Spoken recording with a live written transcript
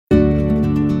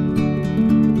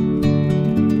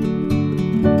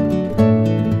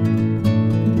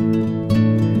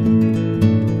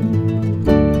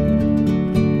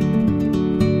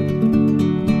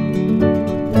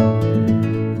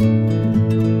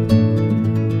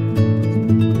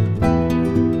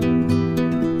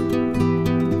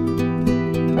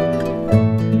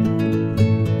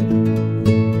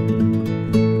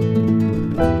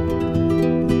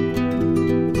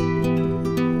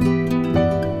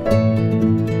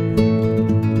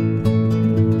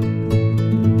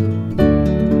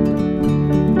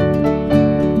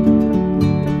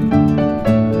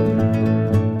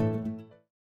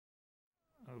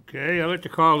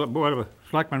call the Board of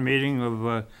Selectmen meeting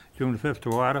of June 5th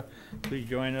to order. Please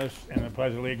join us in the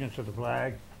pledge of allegiance to the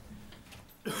flag.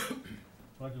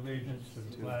 Pledge allegiance to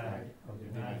the flag of the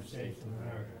United States of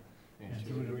America and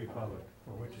to the republic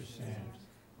for which it stands,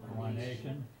 one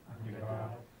nation, under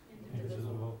God,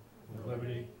 indivisible, with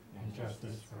liberty and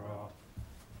justice for all.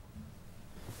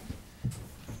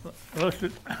 Let's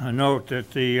note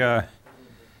that be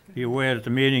aware that the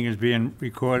meeting is being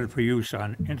recorded for use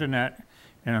on internet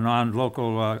and on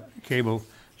local cable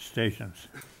stations.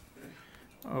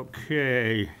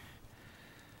 Okay.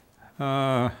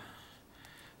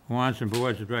 Wants and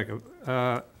boards of record.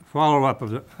 Follow-up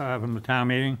of from the town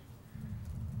meeting.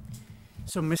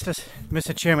 So,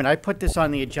 Mr. Chairman, I put this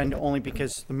on the agenda only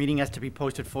because the meeting has to be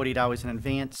posted 48 hours in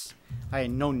advance. I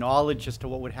had no knowledge as to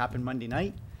what would happen Monday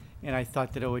night, and I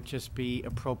thought that it would just be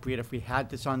appropriate if we had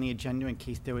this on the agenda in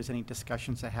case there was any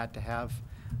discussions I had to have.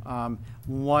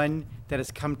 One that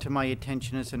has come to my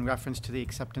attention is in reference to the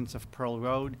acceptance of Pearl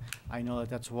Road. I know that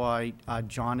that's why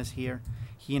John is here.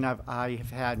 He and I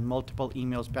have had multiple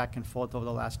emails back and forth over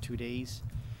the last 2 days.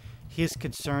 His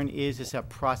concern is that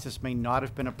process may not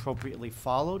have been appropriately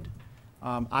followed.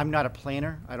 I'm not a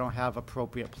planner. I don't have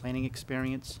appropriate planning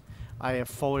experience. I have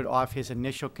forwarded off his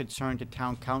initial concern to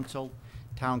town council.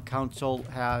 Town council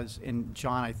has, and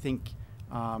John, I think,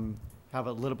 have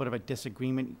a little bit of a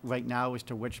disagreement right now as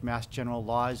to which Mass General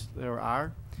laws there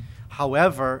are.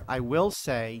 However, I will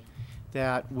say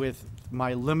that with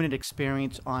my limited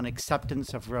experience on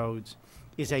acceptance of roads,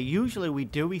 is that usually we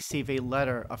do receive a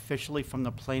letter officially from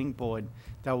the planning board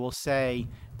that will say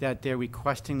that they're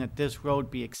requesting that this road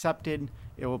be accepted.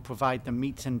 It will provide the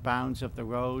meets and bounds of the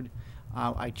road.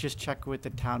 I just checked with the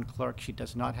town clerk. She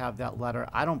does not have that letter.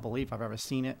 I don't believe I've ever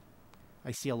seen it.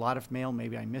 I see a lot of mail.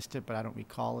 Maybe I missed it, but I don't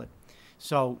recall it.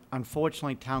 So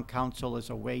unfortunately, town council is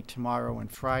away tomorrow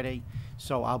and Friday.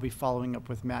 So I'll be following up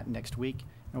with Matt next week,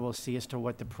 and we'll see as to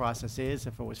what the process is.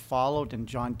 If it was followed and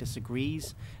John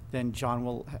disagrees, then John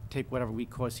will take whatever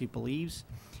recourse he believes.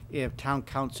 If town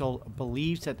council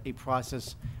believes that a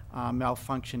process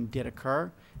malfunction did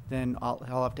occur, then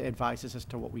he'll have to advise us as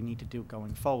to what we need to do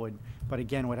going forward. But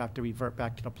again, we'd have to revert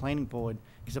back to the planning board,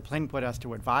 because the planning board has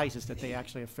to advise us that they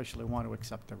actually officially want to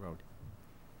accept the road.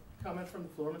 Comment from the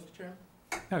floor, Mr. Chairman?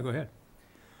 Yeah, go ahead.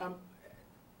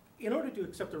 In order to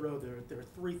accept the road, there are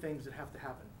three things that have to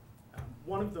happen.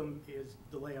 One of them is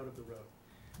the layout of the road,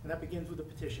 and that begins with a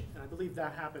petition. And I believe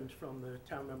that happened from the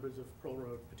town members of Pearl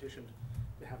Road petitioned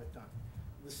to have it done.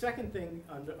 The second thing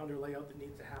under layout that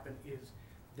needs to happen is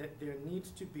that there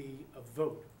needs to be a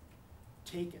vote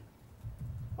taken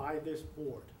by this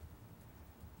board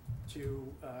to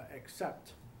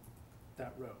accept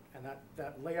that road. And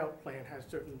that layout plan has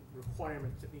certain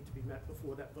requirements that need to be met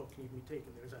before that vote can even be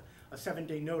taken. There's a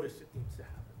 7-day notice that needs to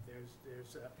happen.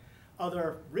 There's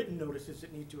other written notices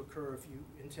that need to occur if you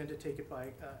intend to take it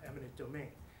by eminent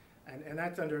domain. And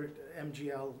that's under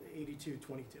MGL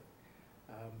 8222.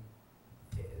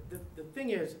 The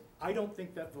thing is, I don't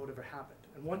think that vote ever happened.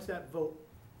 And once that vote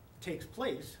takes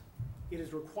place, it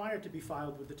is required to be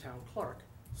filed with the town clerk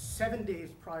 7 days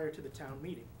prior to the town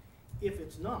meeting. If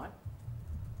it's not,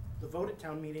 the vote at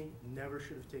town meeting never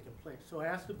should have taken place. So I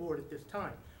asked the board at this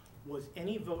time, was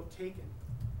any vote taken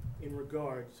in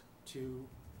regards to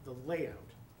the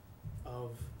layout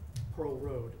of Pearl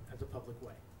Road as a public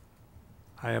way?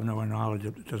 I have no knowledge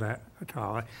to that at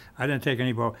all. I didn't take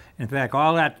any vote. In fact,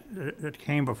 all that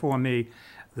came before me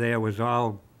there was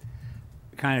all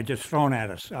kind of just thrown at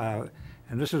us.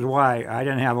 And this is why I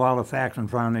didn't have all the facts in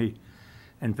front of me.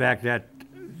 In fact, that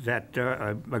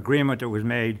agreement that was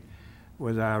made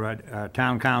with our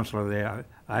town councilor there,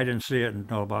 I didn't see it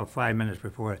until about 5 minutes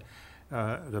before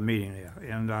the meeting there.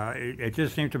 And it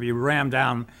just seemed to be rammed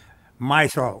down my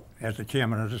throat as the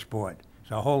chairman of this board.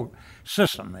 It's a whole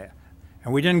system there.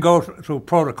 And we didn't go through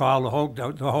protocol,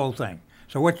 the whole thing.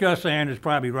 So what you're saying is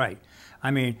probably right.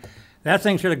 I mean, that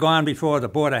thing should have gone before the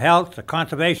Board of Health, the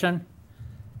Conservation,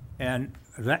 and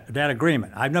that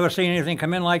agreement. I've never seen anything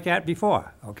come in like that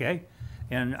before, okay?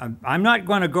 And I'm not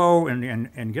going to go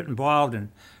and get involved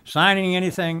in signing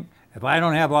anything if I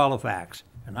don't have all the facts.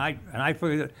 And I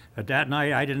figured that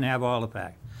night I didn't have all the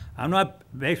facts. I'm not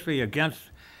basically against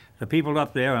the people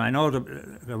up there, and I know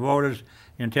the voters'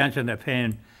 intention.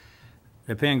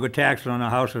 They're paying good taxes on their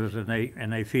houses,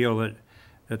 and they feel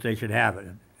that they should have it.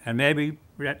 And maybe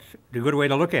that's a good way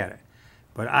to look at it.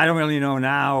 But I don't really know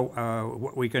now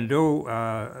what we can do.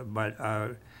 But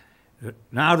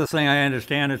now the thing I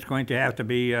understand, it's going to have to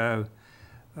be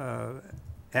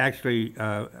actually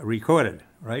recorded,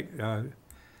 right?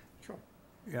 Sure.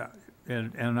 Yeah,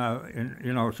 and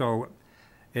you know, so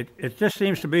it just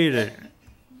seems to be that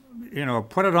you know,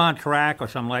 put it on track or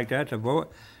something like that. The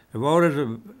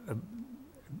voters have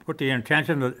put the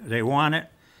intention that they want it,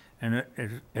 and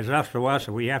it's up to us,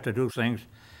 if we have to do things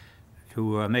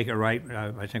to make it right,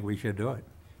 I think we should do it.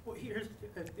 Well, here's,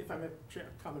 if I may, Chair,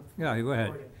 comment. Yeah, you go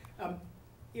ahead.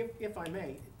 If I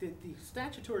may, the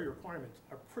statutory requirements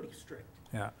are pretty strict.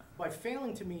 Yeah. By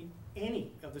failing to meet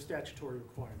any of the statutory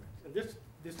requirements, and this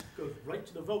goes right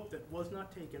to the vote that was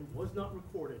not taken, was not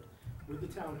recorded with the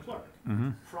town clerk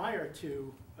prior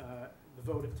to the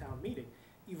vote at town meeting,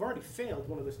 you've already failed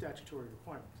one of the statutory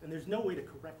requirements, and there's no way to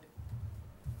correct it.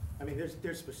 I mean,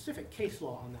 there's specific case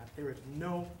law on that. There is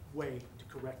no way to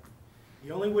correct it.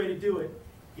 The only way to do it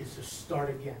is to start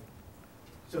again.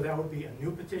 So that would be a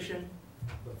new petition,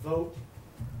 the vote,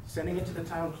 sending it to the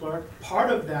town clerk. Part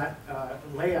of that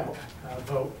layout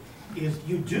vote is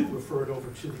you do refer it over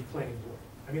to the planning board.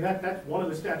 I mean, that's one of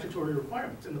the statutory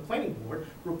requirements, and the planning board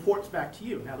reports back to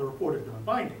you. Now, the report is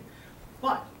non-binding,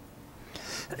 but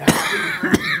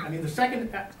I mean, the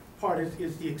second part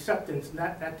is the acceptance, and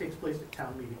that takes place at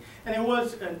town meeting. And there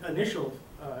was an initial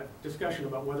discussion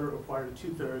about whether it required a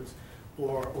 2/3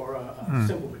 or a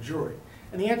simple majority.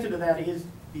 And the answer to that is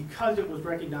because it was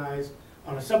recognized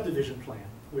on a subdivision plan,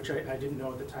 which I didn't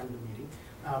know at the time of the meeting,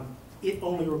 it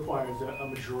only requires a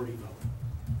majority vote.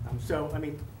 So, I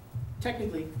mean,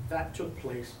 technically, that took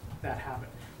place, that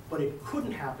happened. But it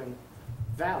couldn't happen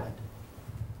valid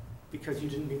because you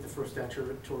didn't meet the first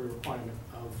statutory requirement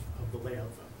of the layout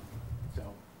vote.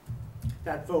 So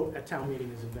that vote at town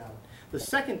meeting is invalid. The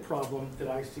second problem that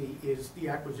I see is the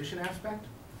acquisition aspect.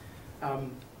 Under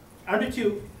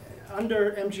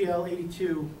MGL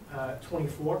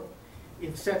 8224,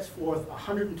 it sets forth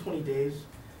 120 days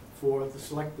for the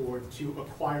select board to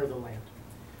acquire the land.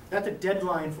 That's a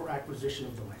deadline for acquisition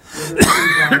of the land.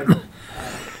 Whether it's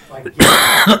by gift,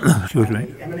 by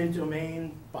eminent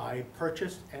domain, by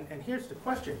purchase, and here's the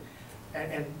question,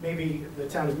 and maybe the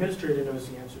town administrator knows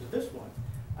the answer to this one.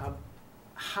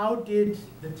 How did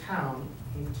the town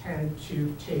intend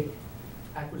to take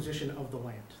acquisition of the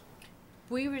land?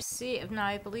 We received, now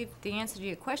I believe the answer to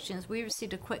your question is we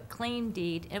received a quick claim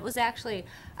deed. It was actually,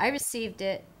 I received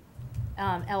it,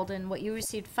 Eldon, what you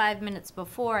received 5 minutes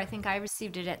before, I think I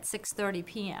received it at 6:30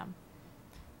 p.m.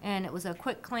 And it was a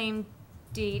quick claim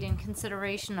deed in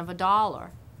consideration of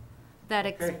 $1.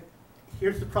 Okay,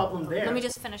 here's the problem there. Let me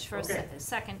just finish for a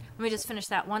second. Let me just finish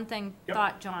that one thing,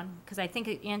 thought, John, because I think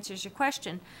it answers your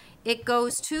question. It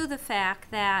goes to the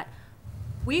fact that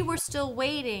we were still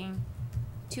waiting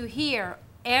to hear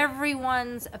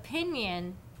everyone's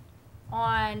opinion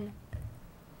on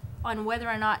whether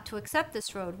or not to accept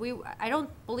this road. I don't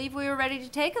believe we were ready to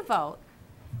take a vote.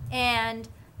 And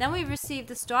then we received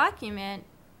this document,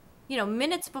 you know,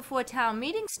 minutes before town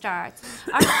meeting starts.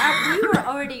 We were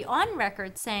already on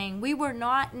record saying we were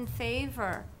not in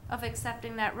favor of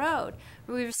accepting that road.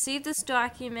 We received this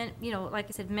document, you know, like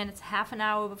I said, minutes, half an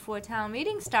hour before town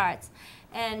meeting starts.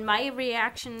 And my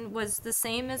reaction was the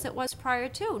same as it was prior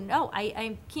to. No,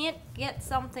 I can't get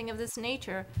something of this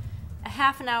nature a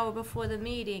half an hour before the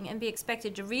meeting and be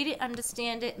expected to read it,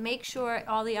 understand it, make sure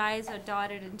all the I's are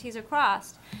dotted and T's are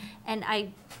crossed. And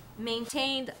I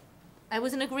maintained, I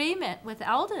was in agreement with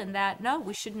Eldon that no,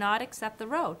 we should not accept the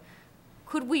road.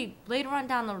 Could we later on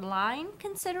down the line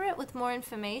consider it with more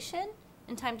information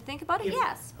and time to think about it?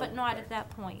 Yes, but not at that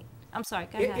point. I'm sorry,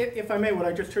 go ahead. If I may, what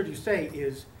I just heard you say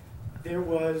is there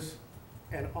was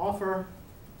an offer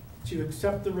to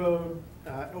accept the road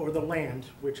or the land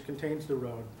which contains the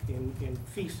road in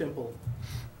fee simple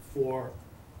for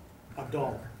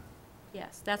 $1.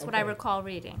 Yes, that's what I recall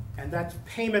reading. And that's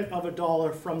payment of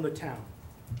 $1 from the town.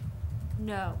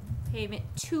 No, payment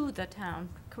to the town.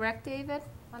 Correct, David,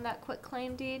 on that quick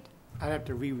claim deed? I'd have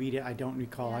to reread it. I don't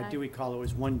recall. I do recall it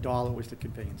was $1 was the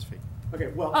conveyance fee. Okay,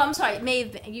 well. Oh, I'm sorry, it may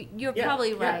have been, you're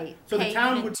probably right. So the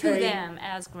town would pay to them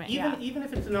as grant, even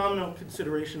if it's a nominal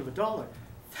consideration of $1,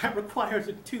 that requires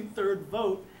a 2/3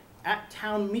 vote at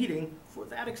town meeting for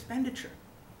that expenditure.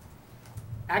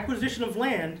 Acquisition of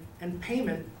land and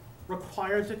payment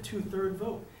requires a 2/3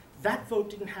 vote. That vote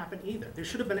didn't happen either. There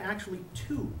should have been actually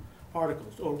 2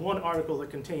 articles, or 1 article that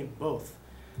contained both.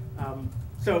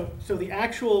 So the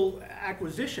actual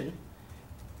acquisition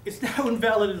is now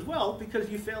invalid as well because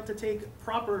you failed to take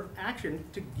proper action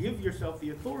to give yourself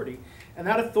the authority. And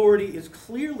that authority is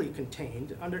clearly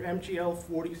contained under MGL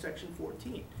 40, Section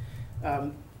 14.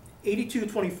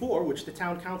 8224, which the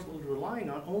town council is relying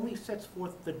on, only sets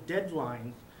forth the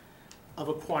deadlines of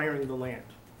acquiring the land.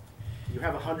 You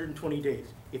have 120 days.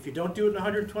 If you don't do it in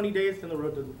 120 days, then the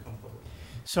road doesn't come forward.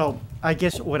 So I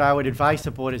guess what I would advise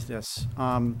the board is this.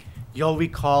 You'll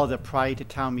recall that prior to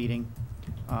town meeting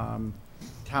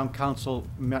town council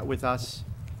met with us,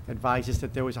 advised us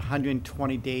that there was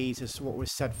 120 days is what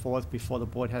was set forth before the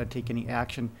board had to take any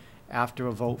action after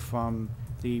a vote from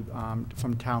the,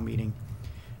 from town meeting.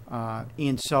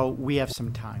 And so we have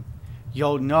some time.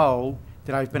 You'll know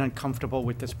that I've been uncomfortable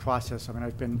with this process. I mean,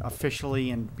 I've been officially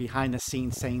and behind the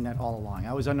scenes saying that all along.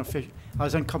 I was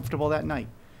uncomfortable that night.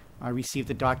 I received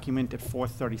the document at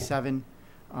 4:37,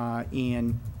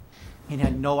 and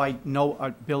had no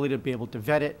ability to be able to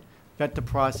vet the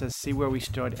process, see where we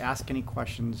stood, ask any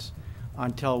questions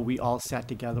until we all sat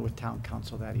together with town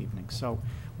council that evening. So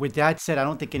with that said, I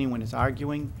don't think anyone is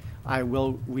arguing. I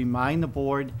will remind the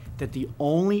board that the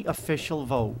only official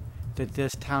vote that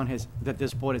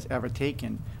this board has ever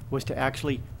taken was to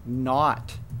actually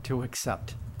not to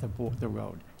accept the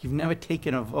road. You've never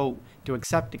taken a vote to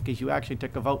accept it because you actually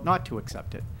took a vote not to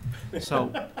accept it.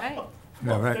 So, Right.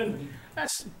 Yeah, right.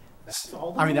 That's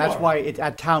all. I mean, that's why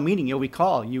at town meeting, you'll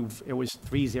recall, it was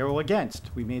 3-0 against.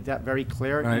 We made that very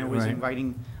clear, and Right, it was in right.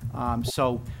 writing.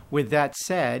 So with that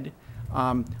said,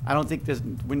 I don't think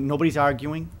nobody's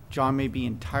arguing. John may be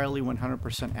entirely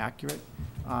 100% accurate.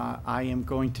 I am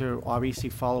going to obviously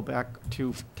follow back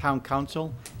to town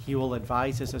council. He will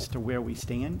advise us as to where we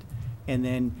stand. And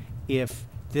then if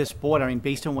this board, I mean,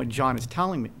 based on what John is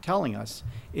telling us,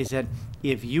 is that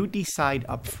if you decide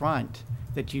up front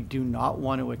that you do not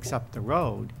want to accept the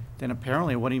road, then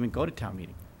apparently it wouldn't even go to town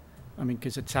meeting. I mean,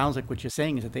 because it sounds like what you're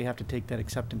saying is that they have to take that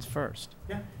acceptance first.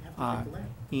 Yeah, you have to take the land.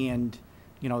 And,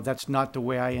 you know, that's not the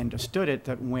way I understood it,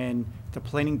 that when the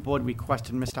planning board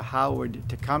requested Mr. Howard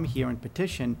to come here and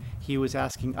petition, he was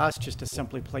asking us just to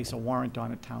simply place a warrant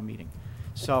on a town meeting.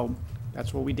 So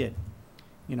that's what we did.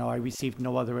 You know, I received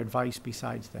no other advice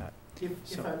besides that.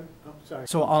 Sorry.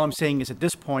 So all I'm saying is at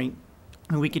this point,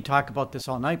 and we could talk about this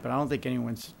all night, but I don't think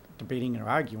anyone's debating or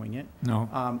arguing it. No.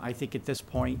 I think at this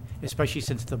point, especially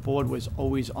since the board was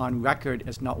always on record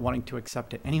as not wanting to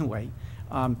accept it anyway,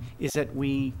 is that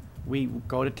we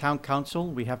go to town council,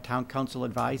 we have town council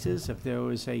advises. If there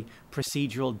was a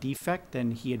procedural defect,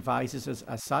 then he advises us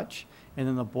as such, and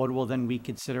then the board will then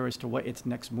reconsider as to what its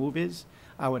next move is.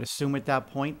 I would assume at that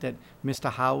point that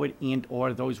Mr. Howard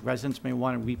and/or those residents may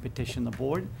want to repetition the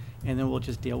board, and then we'll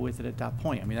just deal with it at that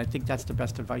point. I mean, I think that's the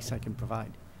best advice I can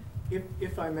provide.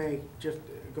 If I may, just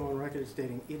go on record as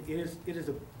stating, it is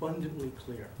abundantly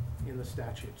clear in the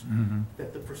statutes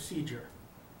that the procedure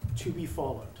to be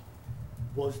followed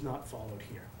was not followed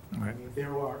here. Right. I mean,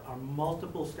 there are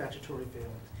multiple statutory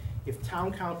failings. If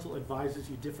town council advises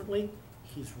you differently,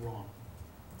 he's wrong.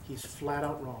 He's flat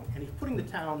out wrong, and he's putting the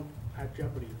town at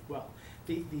jeopardy as well.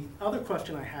 The other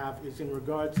question I have is in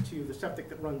regards to the septic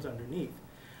that runs underneath.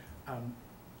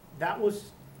 That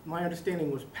was, my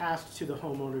understanding, was passed to the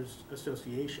homeowners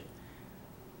association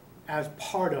as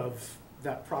part of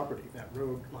that property, that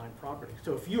road line property.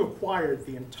 So if you acquired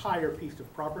the entire piece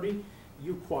of property,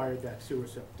 you acquired that sewer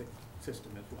septic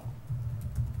system as well.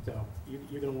 So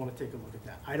you're going to want to take a look at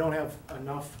that. I don't have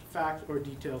enough facts or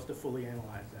details to fully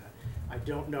analyze that. I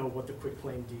don't know what the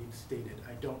quitclaim deed stated.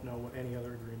 I don't know what any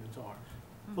other agreements are.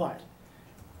 But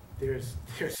there's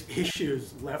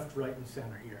issues left, right, and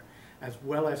center here, as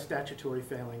well as statutory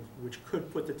failings, which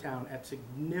could put the town at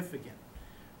significant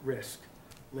risk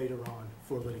later on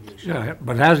for litigation. Yeah,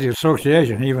 but has the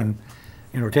association even,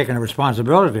 you know, taken a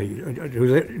responsibility?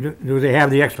 Do they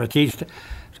have the expertise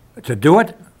to do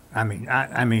it? I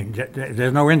mean,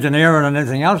 there's no engineering or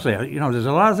anything else there. You know, there's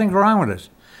a lot of things wrong with this.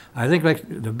 I think like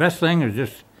the best thing is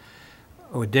just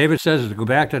what David says is to go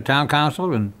back to town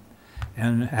council and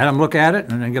have them look at it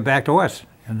and then get back to us.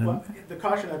 And then, Well, the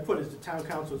caution I put is the town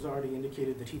council has already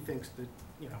indicated that he thinks that,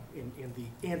 you know, in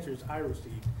the answers I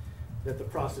received, that the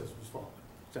process was followed.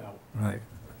 So right.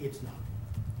 it's not.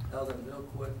 Eldon, real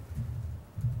quick,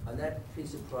 on that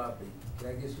piece of property, can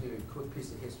I give you a quick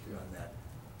piece of history on that?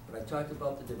 When I talked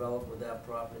about the developer of that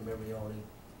property, Marioni,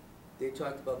 they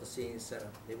talked about the senior center.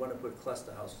 They want to put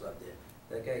cluster houses up there.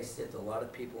 That guy said to a lot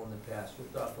of people in the past,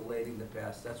 ripped off a lady in the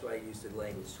past. That's why I used the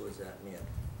language towards that man.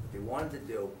 What they wanted to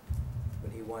do,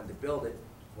 when he wanted to build it,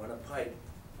 run a pipe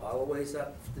all the ways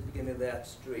up to the beginning of that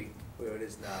street, where it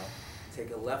is now,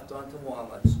 take a left onto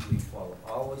Walnut Street, follow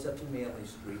all the way up to Manley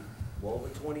Street, go over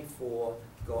 24,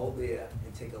 go there,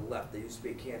 and take a left. There used to be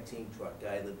a canteen truck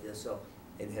guy lived there, so,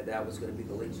 and that was gonna be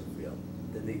the leaching field.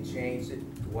 Then they changed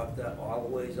it, go up that, all the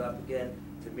ways up again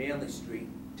to Manley Street,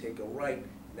 take a right,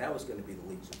 and that was gonna be the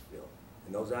leaching field.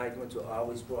 And those arguments were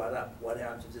always brought up. What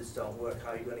happens if this don't work?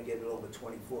 How are you gonna get it over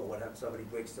 24? What happens if somebody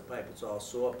breaks the pipe? It's all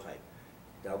saw pipe.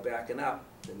 Now backing up,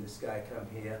 then this guy come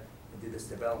here and did this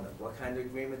development. What kind of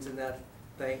agreements in that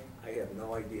thing? I have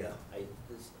no idea.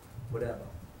 Whatever.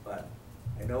 But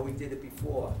I know we did it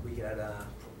before. We had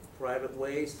private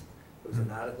ways. It was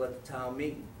an article at the town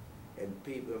meeting, and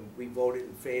people, we voted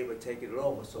in favor of taking it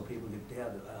over so people could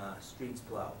have, streets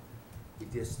plowed. We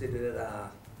just did it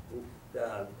at,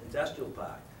 the industrial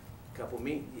park a couple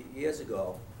years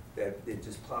ago, that they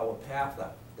just plow a path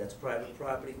up. That's private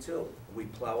property too. We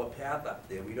plow a path up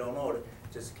there, we don't own it,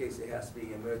 just in case there has to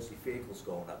be emergency vehicles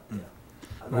going up there.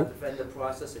 I'm not defending the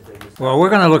process, if they just. Well, we're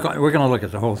gonna look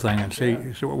at the whole thing and see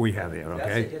what we have here, That's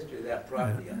okay? the history of that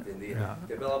property up there. Yeah.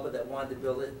 The developer that wanted to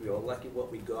build it, we were lucky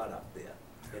what we got up there.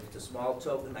 If it's a small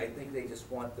token, I think they just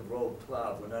want the road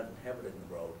plowed, we're not inhabiting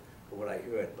the road, for what I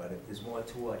heard, but if there's more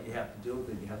to what you have to do,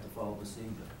 then you have to follow procedure.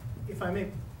 If I may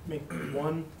make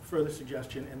one further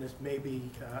suggestion, and this may be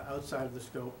outside of the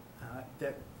scope,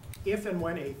 that if and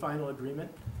when a final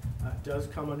agreement does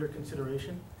come under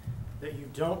consideration, that you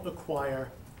don't acquire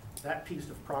that piece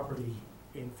of property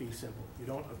in fee simple. You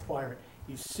don't acquire it.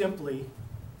 You simply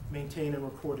maintain and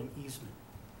record an easement.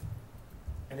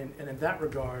 And in that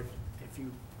regard, if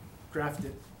you draft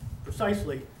it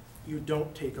precisely, you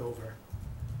don't take over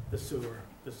the sewer,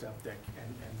 the septic,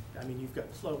 and I mean, you've got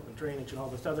slope and drainage and all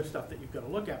this other stuff that you've got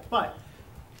to look at, but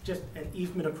just an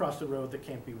easement across the road that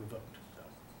can't be revoked. So,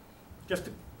 just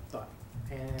a thought,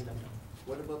 and I'm done.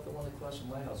 What about the one across from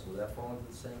my house? Will that fall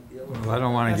into the same deal? Well, I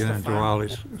don't wanna That's get the into farm. all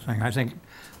these things.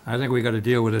 I think we gotta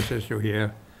deal with this issue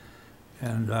here.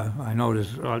 And, I know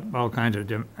there's all kinds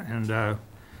of, you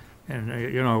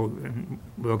know,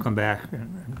 we'll come back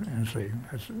and see.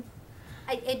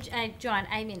 John,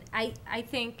 I mean, I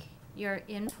think your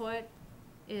input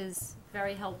is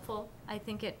very helpful. I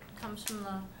think it comes from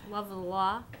the love of the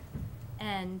law.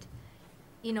 And,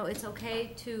 you know, it's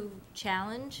okay to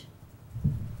challenge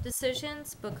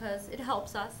decisions because it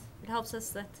helps us. It helps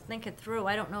us to think it through.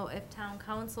 I don't know if town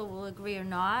council will agree or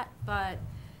not, but,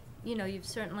 you know, you've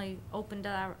certainly opened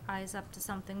our eyes up to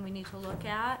something we need to look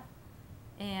at.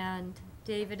 And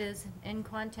David is in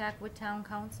contact with town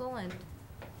council, and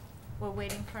we're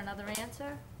waiting for another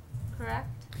answer, correct?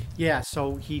 Yeah,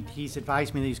 so he's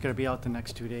advised me that he's gonna be out the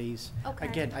next 2 days. Okay.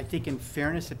 Again, I think in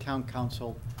fairness to town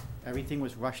council, everything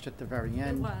was rushed at the very It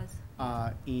end.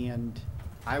 was. And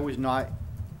I was not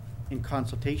in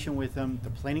consultation with him. The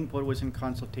planning board was in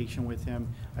consultation with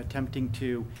him, attempting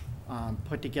to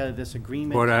put together this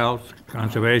agreement. Board of Health,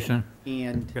 Conservation,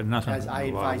 And Got nothing as I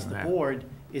involved advised in the that. board,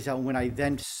 is that when I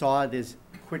then saw this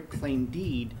quitclaim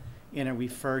deed, and it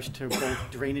refers to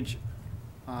both drainage,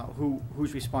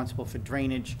 who's responsible for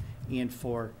drainage and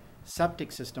for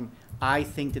septic system, I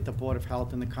think that the Board of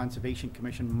Health and the Conservation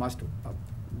Commission must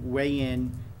weigh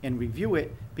in and review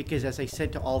it, because as I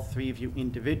said to all three of you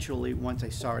individually, once I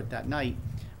saw it that night,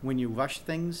 when you rush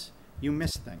things, you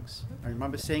miss things. I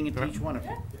remember saying it to each one of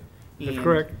you. That's And-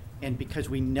 correct. And because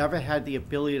we never had the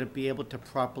ability to be able to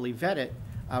properly vet it,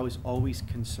 I was always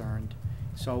concerned.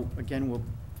 So again, we'll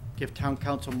give town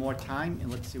council more time,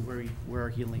 and let's see where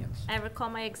he lands. I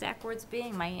recall my exact words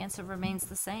being, my answer remains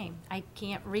the same. I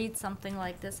can't read something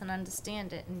like this and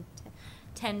understand it in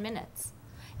 10 minutes.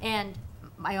 And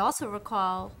I also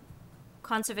recall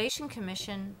Conservation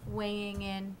Commission weighing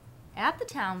in at the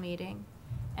town meeting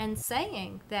and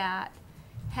saying that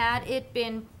had it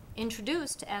been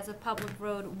introduced as a public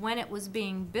road when it was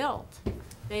being built,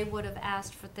 they would have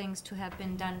asked for things to have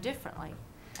been done differently.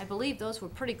 I believe those were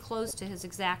pretty close to his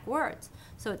exact words.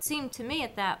 So it seemed to me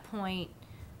at that point,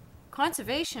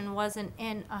 Conservation wasn't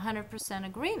in 100%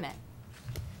 agreement.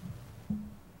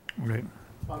 Right.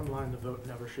 Bottom line, the vote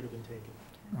never should have been taken.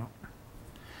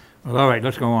 Well, all right,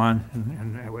 let's go on,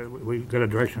 and we've got a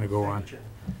direction to go on. Thank you,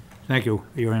 Chairman. Thank you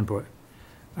for your input.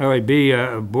 All right, B,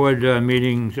 board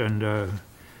meetings and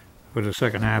for the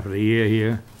second half of the year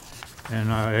here.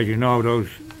 And as you know, those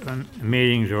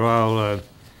meetings are all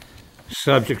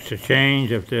subject to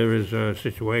change if there is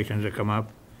situations that come up.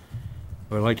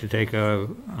 I'd like to take a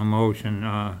motion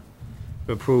to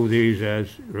approve these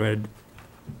as read,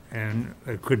 and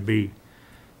it could be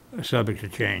subject to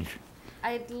change.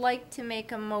 I'd like to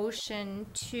make a motion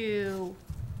to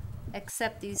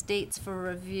accept these dates for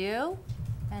review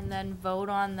and then vote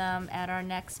on them at our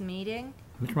next meeting.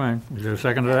 That's fine. Is there a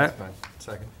second to that? Fine.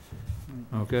 Second.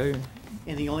 Okay.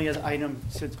 And the only other item,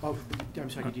 since, I'm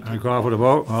sorry, did you I take? call for the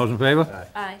vote. All those in favor?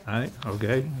 Aye. Aye. Aye,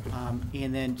 okay.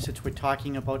 And then, since we're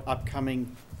talking about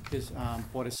upcoming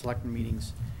Board of Selectmen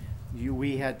meetings,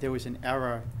 there was an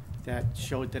error that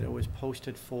showed that it was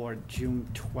posted for June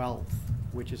 12th,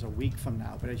 which is a week from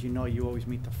now. But as you know, you always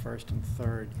meet the 1st and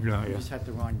 3rd. Yeah, You yeah. just had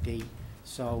the wrong date.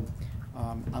 So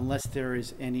unless there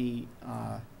is any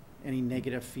any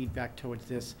negative feedback towards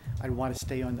this. I'd want to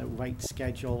stay on the right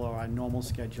schedule or our normal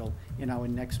schedule, and our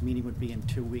next meeting would be in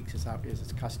 2 weeks as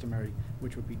is customary,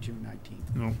 which would be June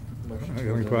 19th. No. Motion Any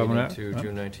to adjourn problem the with meeting that? to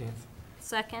June 19th.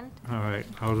 Second? All right,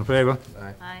 all those in favor?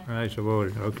 Aye. Aye. All right, so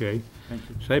voted, okay. Thank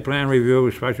you. Site plan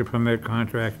review, special permit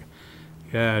contract,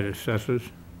 yard assessors.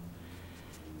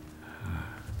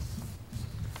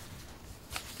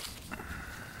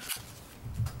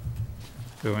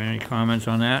 So any comments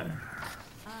on that?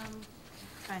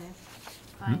 Trying to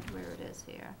find where it is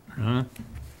here. Huh?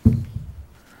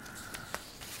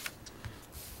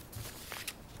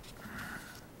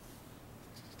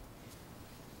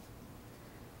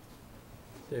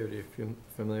 David, are you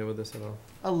familiar with this at all?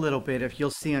 A little bit. If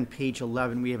you'll see on page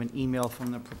 11, we have an email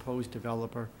from the proposed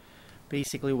developer.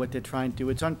 Basically, what they're trying to do,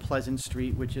 it's on Pleasant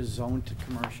Street, which is zoned to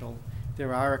commercial.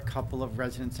 There are a couple of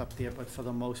residents up there, but for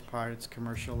the most part, it's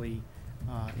commercially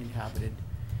inhabited.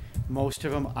 Most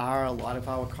of them are, a lot of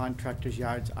our contractors'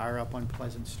 yards are up on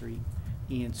Pleasant Street.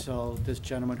 And so this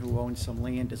gentleman who owns some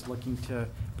land is looking to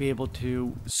be able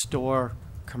to store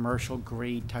commercial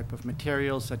grade type of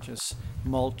materials such as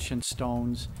mulch and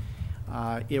stones.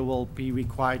 It will be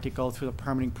required to go through the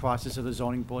permitting process of the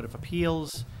Zoning Board of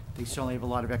Appeals. They certainly have a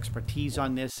lot of expertise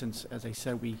on this, since, as I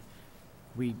said, we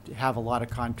have a lot of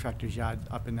contractors' yards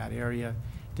up in that area.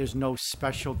 There's no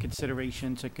special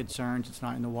considerations or concerns. It's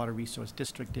not in the Water Resource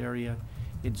District area.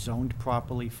 It's zoned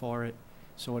properly for it.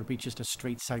 So it'll be just a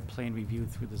straight site plan review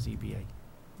through the ZBA.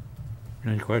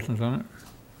 Any questions on it?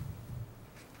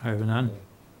 I have none.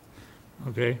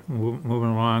 Okay,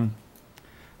 moving along.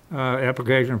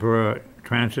 Application for a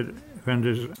transit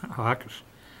vendor's hawks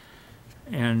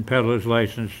and peddler's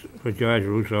license for George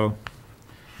Russo.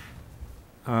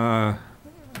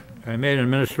 I made an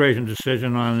administration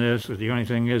decision on this. The only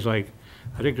thing is, like,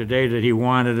 I think the day that he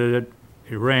wanted it,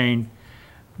 it rained,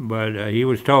 but he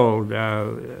was told, you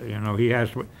know, he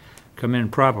has to come in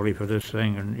properly for this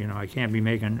thing, and, you know, I can't be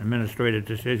making administrative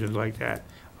decisions like that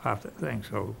off the thing,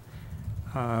 so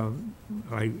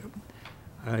I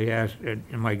asked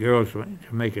my girls to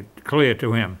make it clear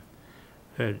to him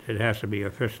that it has to be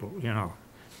official, you know,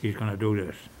 he's gonna do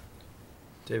this.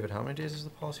 David, how many days is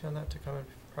the policy on that to come in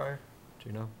prior? Do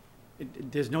you know?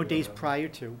 There's no days prior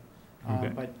to,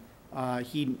 Okay. but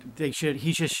he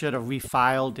just should have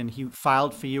refiled, and he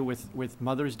filed for you with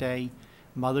Mother's Day.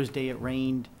 Mother's Day it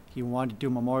rained. He wanted to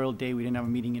do Memorial Day. We didn't have a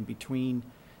meeting in between,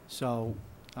 so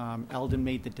Eldon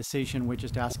made the decision. We're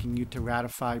just asking you to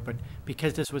ratify, but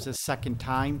because this was a second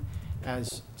time, as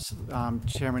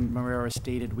Chairman Marrera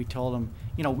stated, we told him,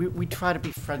 you know, we try to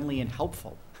be friendly and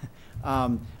helpful,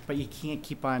 but you can't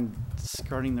keep on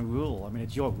skirting the rule. I mean,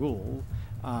 it's your rule.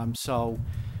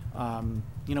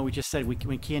 You know, we just said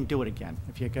we can't do it again.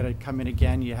 If you're going to come in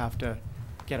again, you have to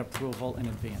get approval in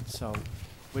advance. So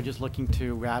we're just looking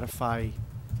to ratify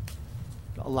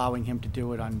allowing him to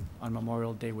do it on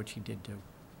Memorial Day, which he did do.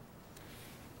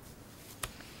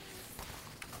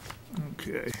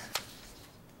 Okay.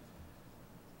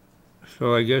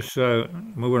 So I guess,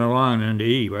 moving along then to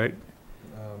E, right?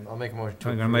 I'll make a motion to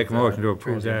I'm gonna make a motion to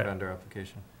approve transient that. vendor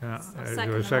application. Yeah, I'll is second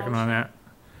there a the second on motion. that?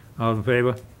 All in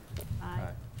favor? Aye.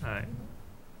 All right.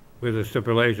 With the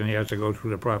stipulation, he has to go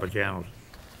through the proper channels.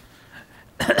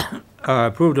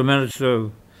 Approve the minutes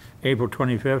of April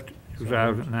 25th,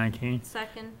 2019.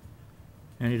 Second?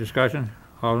 Any discussion?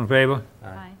 All in favor?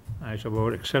 Aye. I so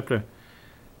vote. Accept the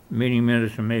meeting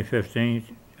minutes from May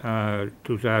 15th,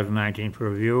 2019 for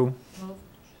review. Move.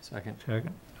 Second.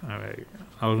 Second. All right.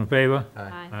 All in favor? Aye.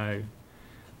 Aye. Aye.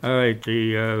 All right,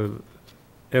 the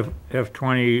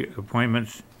F20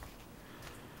 appointments.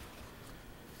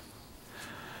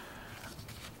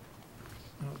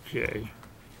 Okay.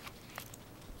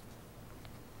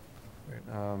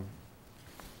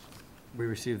 We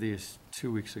received these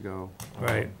 2 weeks ago.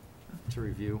 Right. To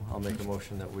review. I'll make a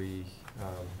motion that we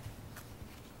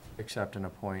accept and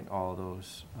appoint all of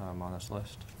those on this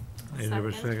list. Is there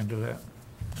a Second. second to that?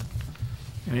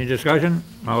 Any discussion?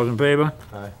 All those in favor?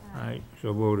 Aye. Aye,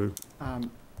 so voted.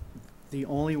 The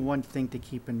only one thing to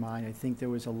keep in mind, I think there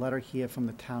was a letter here from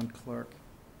the town clerk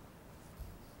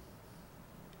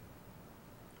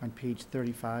on page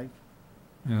 35.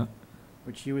 Yeah.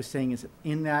 What she was saying is,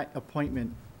 in that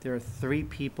appointment, there are 3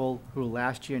 people who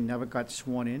last year never got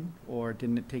sworn in or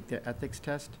didn't take their ethics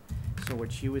test. So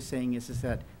what she was saying is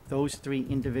that those 3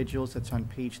 individuals that's on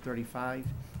page 35,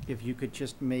 if you could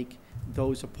just make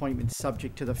those appointments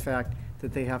subject to the fact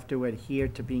that they have to adhere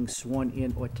to being sworn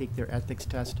in or take their ethics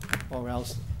test, or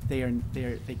else they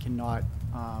cannot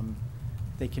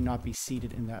be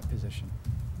seated in that position.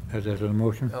 Is that a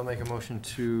motion? I'll make a motion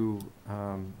to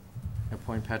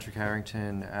appoint Patrick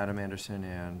Harrington, Adam Anderson,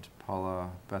 and Paula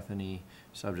Bethany,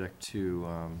 subject to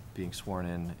being sworn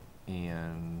in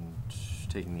and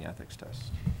taking the ethics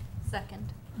test.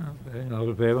 Second. Okay, all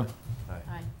in favor?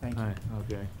 Aye. Thank you. Aye,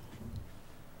 okay.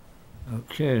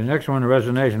 Okay, the next one, the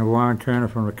resignation of Warren Turner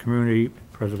from the Community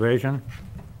Preservation.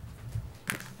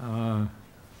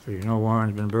 So you know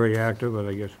Warren's been very active, but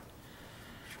I guess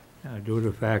due to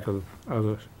the fact of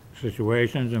other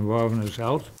situations involving his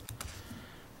health,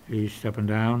 he's stepping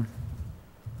down.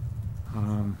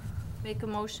 Make a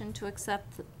motion to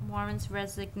accept Warren's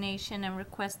resignation and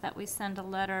request that we send a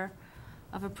letter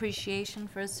of appreciation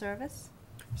for his service.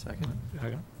 Second?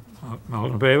 Second. All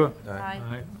in favor?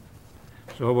 Aye.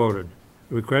 So voted.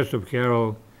 Request of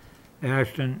Carol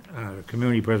Ashton, the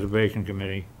Community Preservation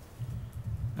Committee,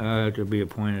 to be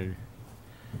appointed.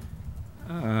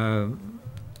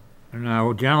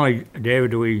 Now, generally,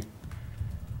 David, do we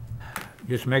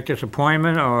just make this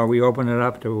appointment, or we open it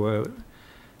up to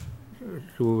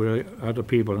other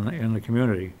people in the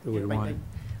community that would want?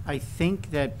 I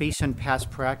think that based on past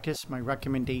practice, my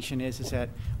recommendation is that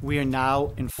we are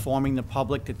now informing the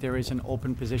public that there is an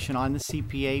open position on the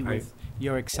CPA Right. with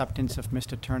your acceptance of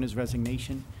Mr. Turner's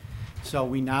resignation. So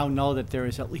we now know that there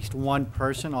is at least one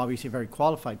person, obviously a very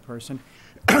qualified person,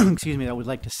 excuse me, that would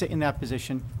like to sit in that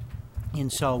position.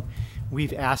 And so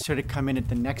we've asked her to come in at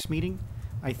the next meeting.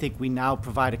 I think we now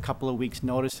provide a couple of weeks'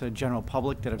 notice to the general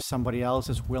public that if somebody else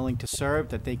is willing to serve,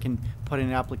 that they can put in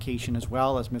an application as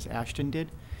well, as Ms. Ashton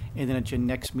did. And then at your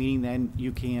next meeting, then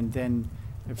you can then,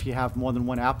 if you have more than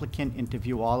one applicant,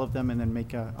 interview all of them and then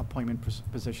make a appointment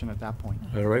position at that point.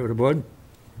 Is that all right with the board?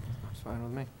 It's fine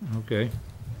with me. Okay.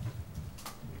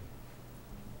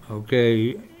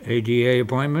 Okay, AGA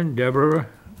appointment, Deborah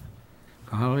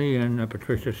Connolly and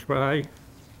Patricia Spry.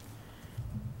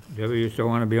 Deborah, you still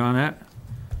want to be on that?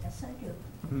 Yes, I do.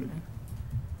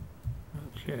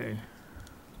 Okay.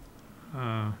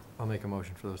 I'll make a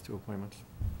motion for those two appointments.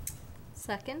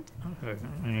 Second.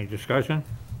 Any discussion?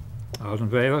 All's in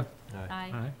favor?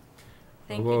 Aye.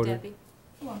 Thank you, voted. Debbie.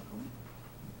 Welcome.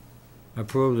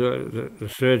 Approve the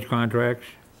surge contracts.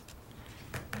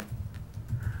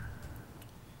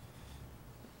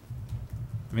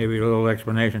 Maybe a little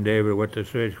explanation, David, what the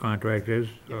surge contract is.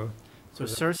 So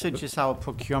Sursage is our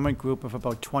procurement group of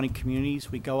about 20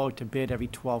 communities. We go out to bid every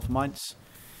 12 months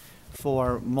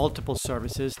for multiple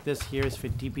services. This here is for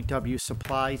DPW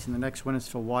supplies, and the next one is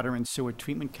for water and sewer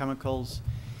treatment chemicals.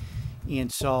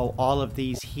 And so all of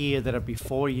these here that are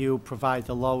before you provide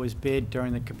the lowest bid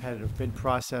during the competitive bid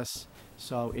process.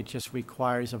 So it just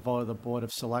requires a vote of the Board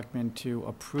of Selectmen to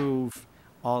approve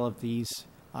all of these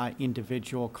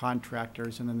individual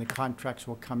contractors, and then the contracts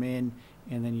will come in,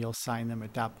 and then you'll sign them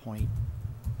at that point.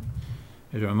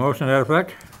 Is there a motion to that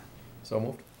effect? So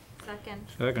moved? Second.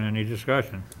 Second, any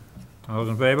discussion? All's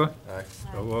in favor? Aye.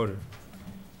 So voted.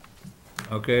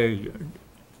 Okay,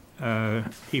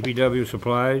 DPW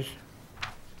supplies,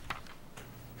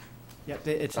 Yep,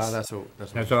 it's, that's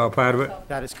all part of it?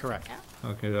 that is correct.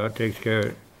 Okay, that takes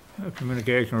care of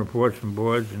communication reports from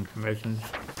boards and commissions.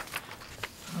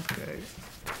 Okay.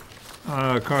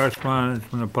 Correspondence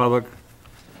from the public,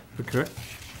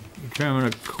 determine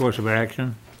a course of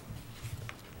action.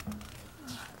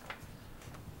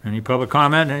 Any public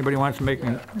comment? Anybody wants to make,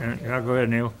 yeah, go ahead,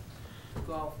 Neil.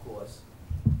 Golf course.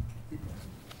 Did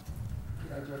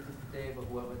I direct it to Dave or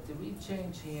whoever, did we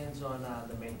change hands on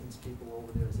the maintenance people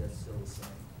over there? Is that still the same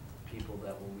people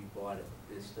that when we bought it,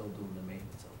 they're still doing the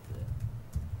maintenance out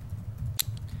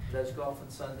there? I was golfing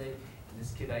Sunday, and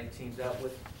this kid I teamed up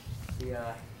with, he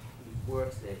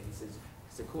works there. He says,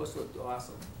 the course looked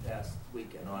awesome last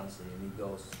weekend, honestly, and he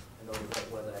goes, I know the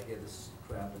wet weather, I hear this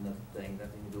crap and the thing,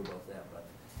 nothing to do about that, but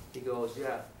he goes,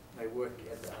 yeah, I work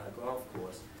at the golf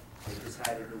course. They just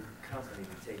hired a new company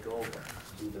to take over,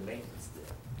 do the maintenance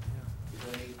there. Is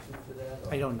there any truth to that?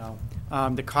 Or? I don't know.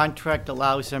 The contract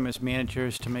allows them as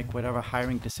managers to make whatever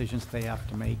hiring decisions they have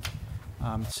to make.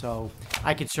 So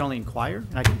I could certainly inquire,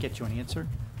 and I can get you an answer,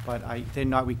 but they're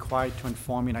not required to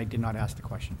inform me, and I did not ask the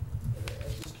question. I'm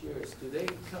just curious, do they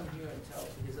come here and tell,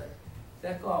 because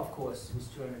that golf course was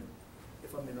turning,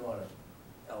 if I'm in order,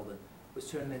 Eldon, was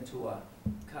turning into a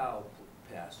cow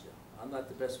pasture. I'm not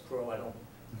the best pro, I don't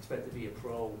expect to be a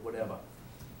pro, whatever,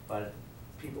 but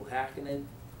people hacking it,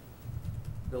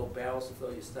 no barrels to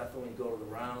fill your stuff in when you go to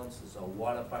the rounds, there's no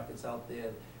water buckets out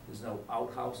there, there's no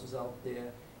outhouses out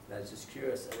there. And I was just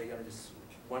curious, are they gonna just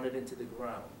run it into the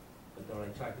ground? But then when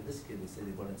I talked to this kid, they said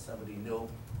they wanted somebody new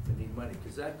to need money,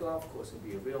 because that golf course would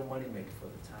be a real moneymaker for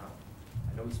the town.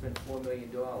 I know we spent $4 million,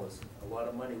 a lot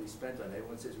of money we spent on it.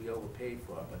 Everyone says we overpaid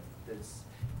for it, but that's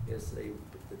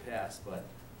the past. But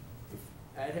if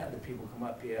I'd have the people come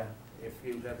up here, if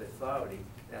you have the authority,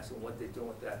 ask them what they're doing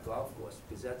with that golf course,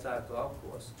 because that's our golf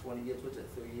course, 20 years, what's it,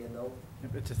 30-year note?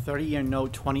 It's a 30-year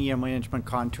note, 20-year management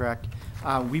contract.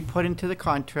 We put into the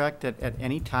contract that at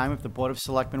any time, if the Board of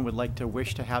Selectmen would like to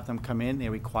wish to have them come in,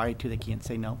 they're required to, they can't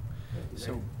say no.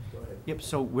 So, Go ahead. yep,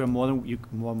 so we're more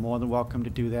than welcome to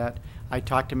do that. I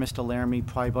talk to Mr. Laramie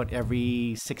probably about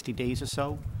every 60 days or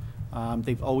so.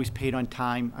 They've always paid on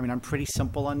time. I mean, I'm pretty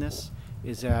simple on this,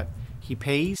 is that he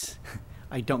pays,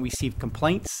 I don't receive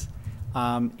complaints,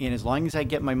 and as long as I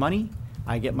get my money,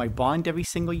 I get my bond every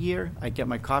single year, I get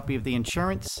my copy of the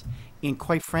insurance, and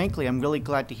quite frankly, I'm really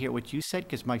glad to hear what you said,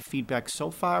 because my feedback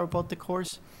so far about the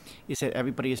course is that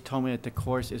everybody has told me that the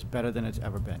course is better than it's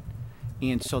ever been.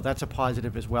 And so that's a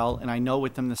positive as well. And I know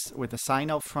with them, with the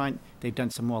sign out front, they've done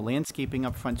some more landscaping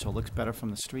up front, so it looks better from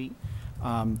the street.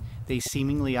 They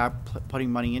seemingly are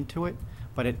putting money into it,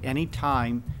 but at any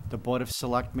time, the Board of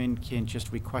Selectmen can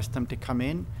just request them to come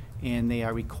in, and they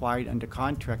are required under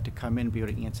contract to come in and be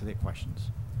able to answer their questions.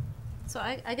 So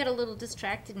I got a little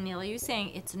distracted, Neil. Are you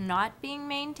saying it's not being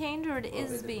maintained, or it Well,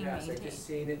 is in the being past, I maintained? just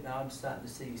seen it, now I'm starting to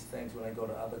see these things when I go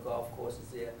to other golf courses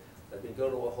there. Like, they go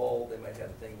to a hole, they might have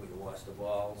a thing where you wash the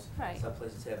balls. Right. Some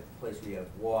places have a place where you have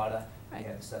water, and Right. you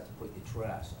have to start to put your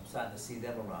trash. I'm starting to see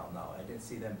them around now. I didn't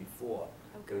see them before.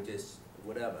 They were just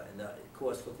whatever, and the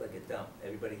course looked like a dump.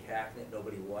 Everybody hacking it,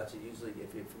 nobody watching. Usually,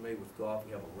 if you're familiar with golf,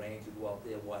 you have a range, you go out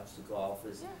there, watch the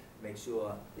golfers, Yeah. make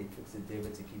sure they fix the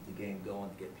divots to keep the game going,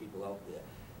 to get people out there.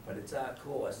 But it's our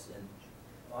course, and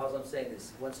all I'm saying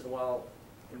is, once in a while,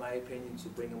 in my opinion, you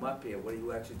should bring them up here. What do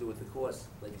you actually do with the course?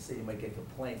 Like you say, you might get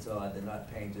complaints, or they're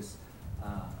not paying, just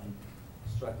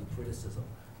constructive criticism.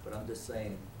 But I'm just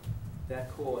saying, that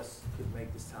course could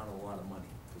make this town a lot of money.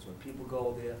 Because when people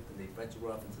go there, and they venture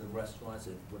off into the restaurants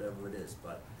and whatever it is.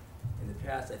 But in the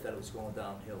past, I thought it was going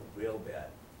downhill real bad.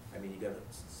 I mean, you got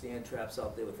sand traps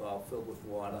out there with all filled with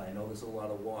water. I know there's a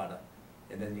lot of water.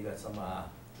 And then you got some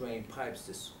drain pipes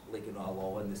just leaking all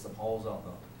over, and there's some holes on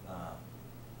the,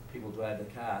 people drive the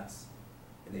carts,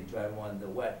 and they drive them on the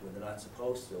wet when they're not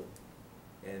supposed to.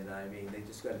 And I mean, they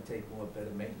just gotta take more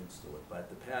better maintenance to it. But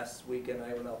the past weekend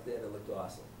I went out there, it looked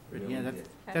awesome. It really Yeah, did.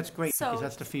 that's great, because So-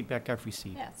 that's the feedback I've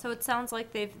received. Yeah, so it sounds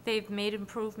like they've made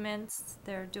improvements,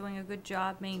 they're doing a good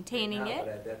job maintaining Now, it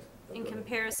but that's- in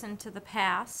comparison to the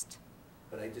past.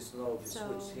 But I just know if you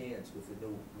So- switch hands with the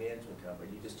new management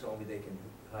company, you just told me they can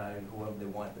hire whoever they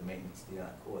want to maintenance the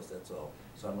course, that's all.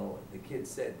 So I know, the kid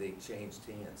said they changed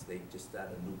hands, they just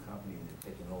started a new company and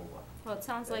they're taking over. Well, it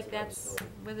sounds like That's that's what I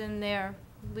was told. within their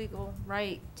legal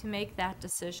right to make that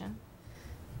decision.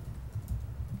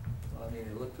 Well, I mean,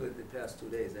 it looked good the past 2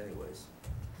 days anyways.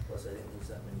 Plus, I didn't lose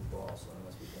that many balls, so I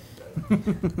must be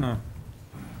getting better.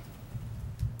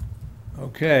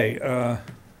 Okay,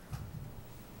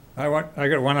 I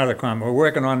got one other comment. We're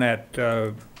working on that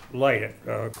light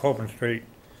at Copeland Street.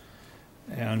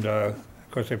 And, of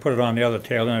course, they put it on the other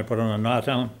tail end, they put it on the North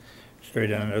Elm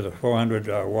Street, and there's a 400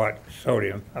 watt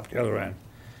sodium up the other end.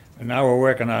 And now we're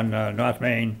working on North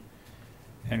Main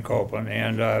and Copeland,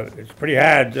 and it's pretty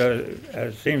hard,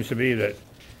 it seems to be that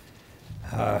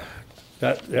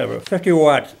there were 50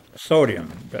 watt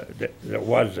sodium that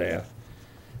was there.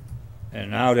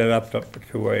 And now they're up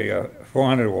to a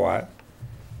 400 watt.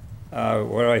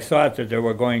 Where I thought that they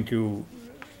were going to,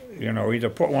 either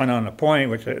put one on the point,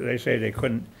 which they say they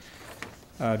couldn't,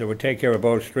 that would take care of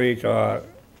both streets, or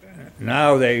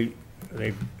now they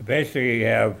basically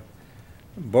have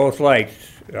both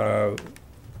lights are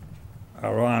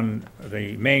on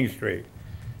the main street.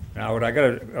 Now, what I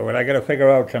gotta figure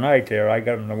out tonight there, I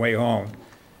got on the way home,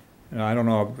 and I don't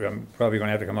know, I'm probably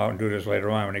gonna have to come out and do this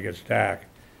later on when it gets dark.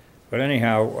 But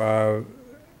anyhow,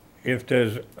 if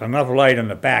there's enough light in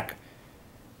the back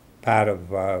part of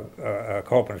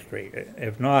Copeland Street.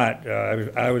 If not,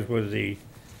 I was with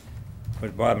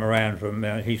Bob Moran from,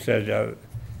 he said,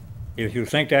 if you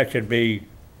think that should be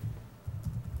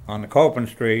on the Copeland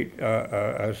Street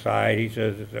side, he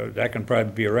says that can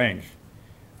probably be arranged.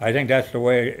 I think that's the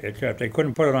way, if they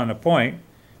couldn't put it on the point,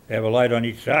 they have a light on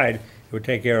each side, it would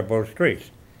take care of both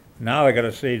streets. Now I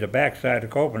gotta see the back side of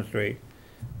Copeland Street.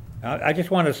 I just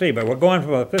want to see, but we're going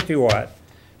from a 50 watt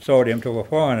sodium to a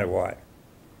 400 watt.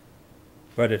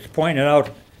 But it's pointing out,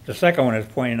 the second one is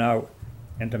pointing out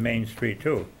into Main Street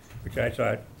too, which I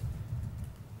thought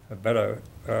a better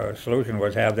solution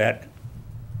was have that.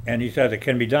 And he says it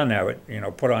can be done now,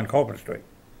 put on Copeland Street.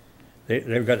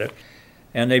 They've got it,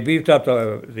 and they beefed up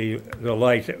the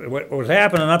lights. What was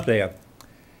happening up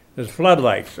there's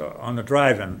floodlights on the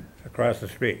drive-in across the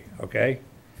street, okay?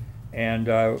 And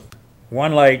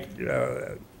one light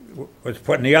was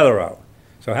putting the other out.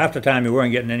 So half the time you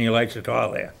weren't getting any lights at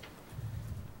all there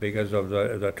because of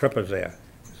the trippers there.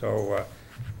 So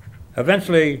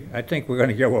eventually, I think we're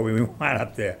gonna get what we want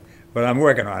up there, but I'm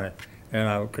working on it, and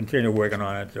I'll continue working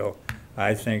on it, so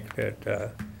I think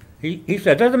that, he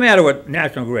said, doesn't matter what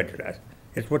National Grid does,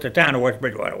 it's what the town of West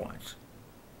Bridgewater wants.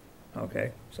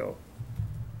 Okay, so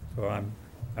I'm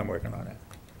working on it.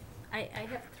 I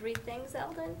have 3 things,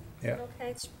 Eldon. Is Yeah. that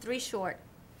okay? It's 3 short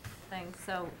things.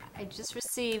 So I just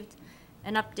received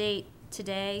an update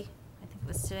today, I think it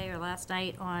was today or last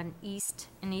night, on East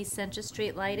and East Center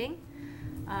Street lighting.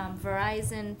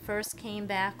 Verizon first came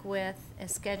back with a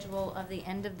schedule of the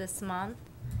end of this month,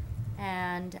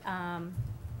 and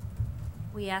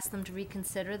we asked them to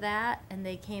reconsider that, and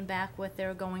they came back with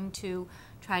they're going to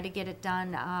try to get it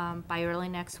done by early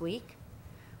next week,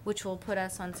 which will put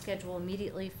us on schedule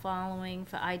immediately following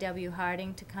for IW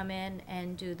Harding to come in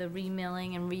and do the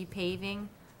remilling and repaving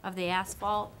of the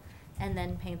asphalt, and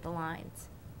then paint the lines.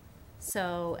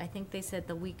 So I think they said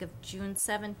the week of June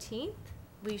 17th,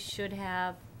 we should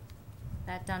have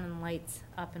that done and lights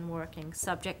up and working,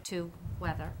 subject to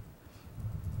weather.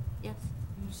 Yes?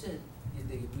 You said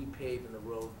they repaved in the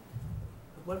road.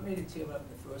 What made it tear up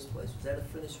in the first place? Was that a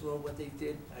finished road, what they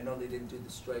did? I know they didn't do the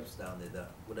stripes down there, the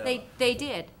whatever. They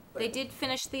did. They But- did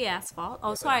finish the asphalt.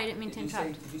 Oh, sorry, I didn't mean to Did you say-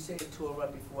 interrupt. Did you say it tore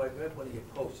up before? I read one of your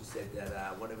posts, you said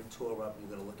that whenever it tore up, you're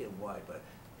gonna look at why, but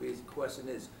the question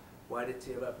is, why did it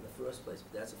tear up in the first place?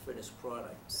 If that's a finished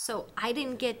product. So I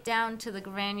didn't get down to the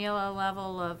granular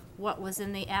level of what was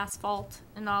in the asphalt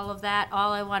and all of that.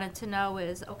 All I wanted to know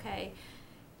is, okay,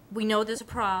 we know there's a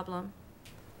problem.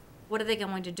 What are they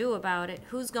going to do about it?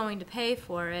 Who's going to pay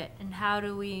for it? And how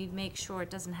do we make sure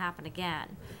it doesn't happen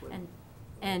again?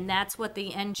 And that's what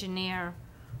the engineer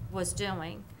was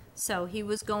doing. So he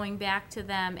was going back to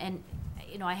them, and,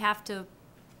 you know, I have to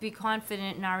be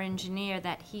confident in our engineer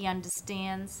that he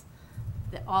understands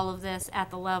all of this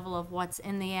at the level of what's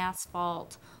in the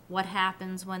asphalt, what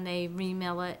happens when they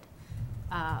remill it.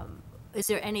 Is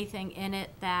there anything in it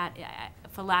that,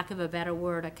 for lack of a better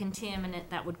word, a contaminant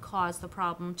that would cause the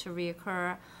problem to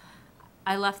reoccur?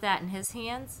 I left that in his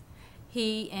hands.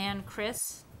 He and Chris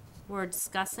were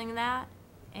discussing that,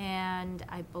 and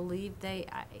I believe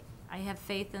I have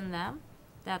faith in them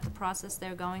that the process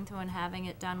they're going through and having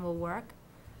it done will work.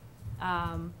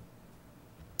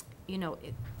 You know,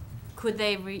 could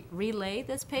they relay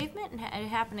this pavement and it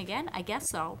happen again? I guess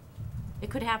so. It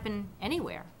could happen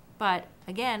anywhere. But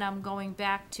again, I'm going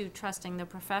back to trusting the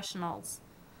professionals,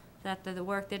 that the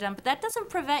work they've done. But that doesn't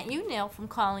prevent you, Neil, from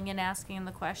calling and asking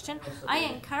the question. I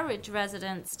encourage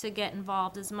residents to get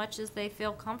involved as much as they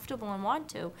feel comfortable and want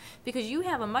to, because you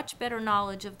have a much better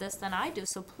knowledge of this than I do.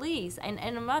 So please, and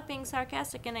I'm not being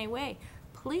sarcastic in any way,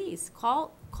 please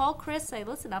call Chris, say,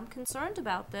 listen, I'm concerned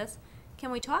about this. Can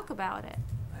we talk about it?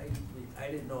 I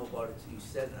didn't know about it till you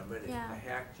said it. I read it. Yeah. A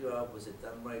hack job, was it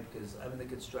done right? Because I'm in the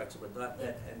construction, but not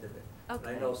that end of it. Okay.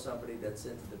 And I know somebody that's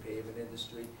into the paving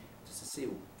industry, just to see,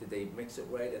 did they mix it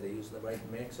right? Are they using the right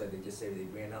mix? Or they just say they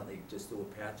ran out and they just do a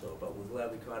patch over? But we're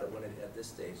glad we caught it when it, at this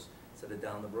stage, instead of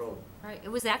down the road. Right, it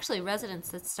was actually residents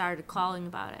that started calling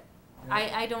about it.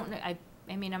 I don't know,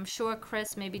 I mean, I'm sure Chris,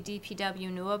 maybe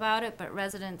DPW knew about it, but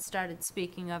residents started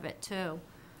speaking of it too.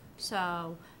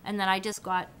 So, and then I just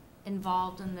got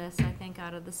involved in this, I think,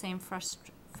 out of the same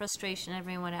frustration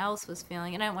everyone else was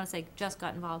feeling. And I don't want to say just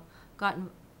got involved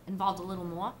a little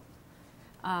more.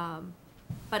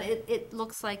 But it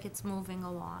looks like it's moving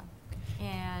along.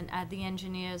 And the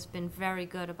engineer's been very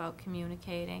good about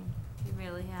communicating. He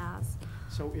really has.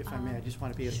 So if I may, I just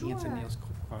want to be able to answer Sure. Neil's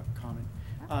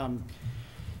comment.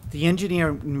 The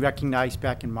engineer recognized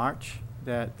back in March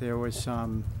that there was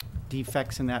some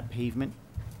defects in that pavement,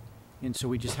 and so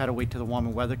we just had to wait till the warmer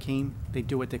weather came. They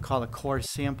do what they call a core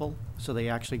sample, so they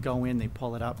actually go in, they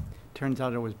pull it up. Turns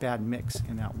out there was bad mix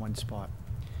in that one spot.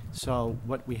 So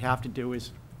what we have to do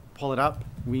is pull it up,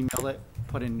 remill it,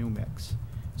 put in new mix.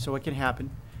 So it can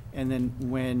happen, and then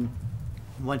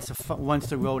once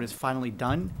the road is finally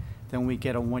done, then we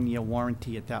get a 1-year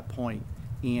warranty at that point.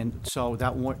 And so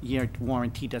that 1-year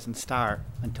warranty doesn't start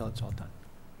until it's all done.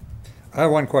 I have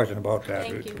one question about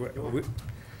that. Thank you.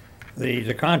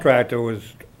 The contractor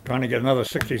was trying to get another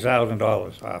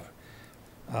 $60,000 off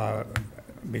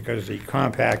because he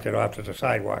compacted off to the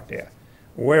sidewalk there.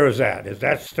 Where is that? Is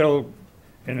that still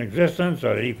in existence,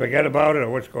 or did he forget about it,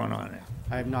 or what's going on there?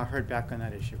 I have not heard back on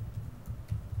that issue.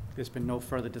 There's been no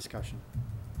further discussion.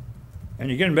 And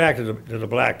you're getting back to the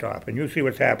blacktop, and you see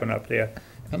what's happened up there,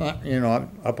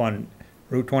 up on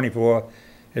Route 24.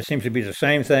 It seems to be the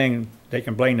same thing. They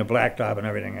can blame the blacktop and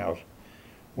everything else.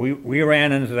 We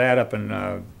ran into that up in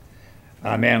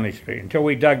Manley Street, until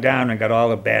we dug down and got all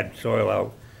the bad soil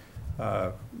out.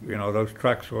 You know, those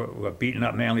trucks were beating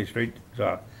up Manley Street.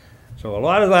 So a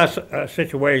lot of our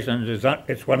situations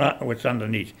it's what's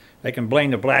underneath. They can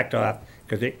blame the blacktop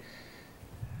because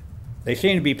they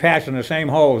seem to be passing the same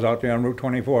holes out there on Route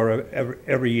 24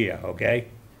 every year, okay?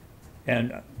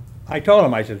 And I told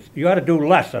him, I said, you ought to do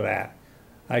less of that.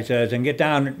 I says, and get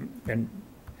down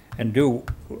and do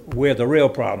where the real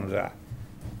problems are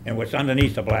and what's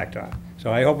underneath the blacktop.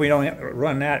 So I hope we don't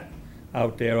run that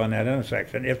out there on that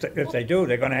intersection. If they do,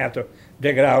 they're gonna have to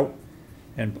dig it out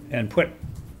and put,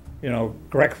 you know,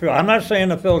 correct fill. I'm not saying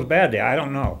the fill's bad there, I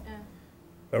don't know. Yeah.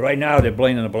 But right now, they're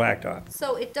blaming the blacktop.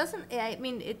 So it doesn't, I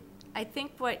mean, I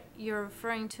think what you're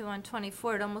referring to on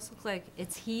 24, it almost looks like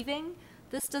it's heaving.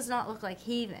 This does not look like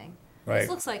heaving. Right. This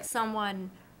looks like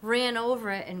someone ran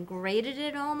over it and graded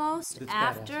it almost It's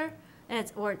after,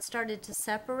 and or it started to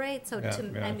separate. So Yeah,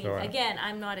 I mean, it's all right. again,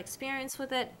 I'm not experienced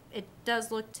with it. It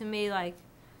does look to me like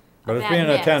But a it's bad being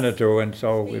mix. attended to, and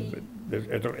so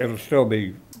it'll still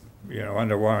be, you know,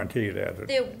 under warranty there.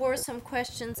 There were some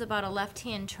questions about a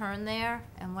left-hand turn there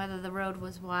and whether the road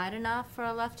was wide enough for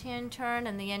a left-hand turn,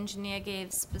 and the engineer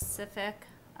gave specific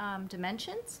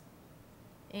dimensions.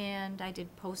 And I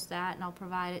did post that, and I'll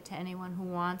provide it to anyone who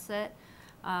wants it,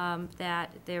 that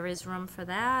there is room for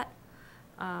that.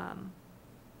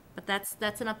 But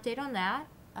that's an update on that.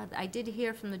 I did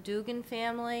hear from the Dugan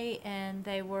family, and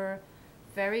they were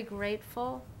very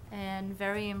grateful and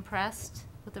very impressed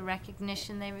with the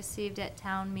recognition they received at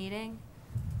town meeting.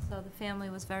 So the family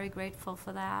was very grateful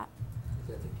for that. Is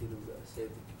that the kid who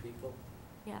saved the people?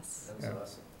 Yes. That was Yeah.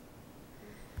 awesome.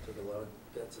 Took a lot of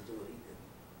guts to do what he did.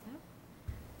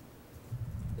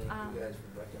 Thank you guys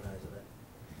for recognizing it.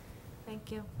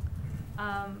 Thank you.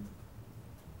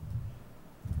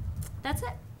 That's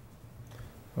it.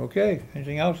 Okay,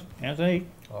 anything else, Anthony?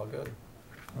 All good.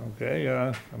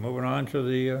 Okay, moving on to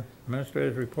the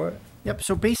administrator's report. Yep,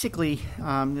 so basically,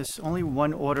 there's only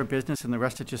one order of business and the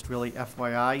rest are just really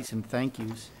FYIs and thank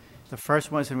yous. The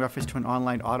first one is in reference to an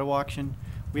online auto auction.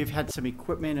 We've had some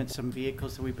equipment and some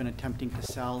vehicles that we've been attempting to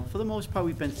sell. For the most part,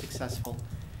 we've been successful.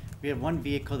 We have one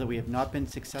vehicle that we have not been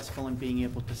successful in being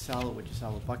able to sell, which is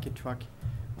our bucket truck.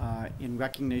 In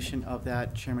recognition of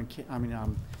that,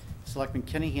 Selectman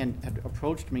Kennahan had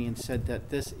approached me and said that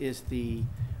this is the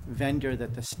vendor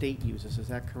that the state uses. Is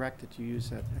that correct, that you use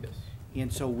that? Yes.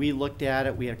 And so we looked at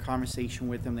it, we had a conversation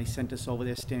with them, they sent us over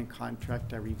their standard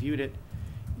contract, I reviewed it,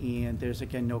 and there's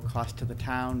again no cost to the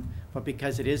town, but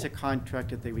because it is a contract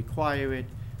that they require it,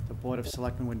 the Board of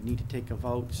Selectmen would need to take a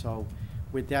vote. So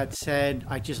with that said,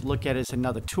 I just look at it as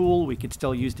another tool. We could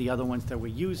still use the other ones that we're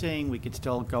using, we could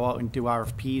still go out and do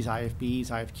RFPs, IFBs,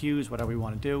 IFQs, whatever we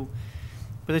want to do.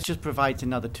 But this just provides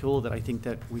another tool that I think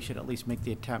that we should at least make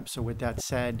the attempt. So with that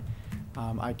said,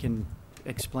 I can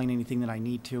explain anything that I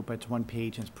need to, but it's one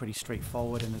page and it's pretty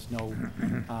straightforward, and there's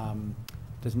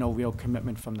no real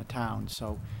commitment from the town.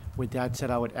 So with that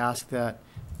said, I would ask that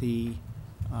the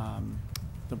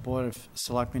Board of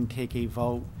Selectmen take a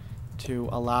vote to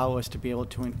allow us to be able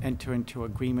to enter into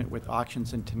agreement with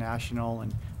Auctions International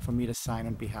and for me to sign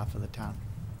on behalf of the town.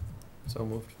 So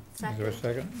moved. Is there a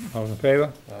Second. second? All in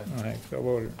favor? Aye. All right, so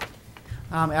voted.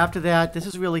 After that, this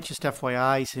is really just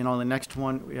FYIs. You know, the next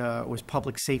one was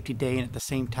Public Safety Day, and at the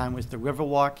same time was the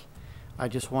Riverwalk. I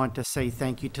just want to say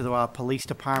thank you to our police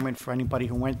department for anybody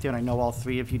who went there, and I know all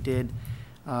three of you did.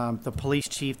 The police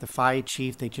chief, the fire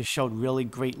chief, they just showed really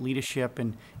great leadership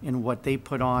in what they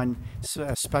put on. So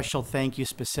a special thank you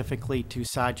specifically to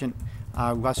Sergeant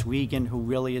Russ Regan, who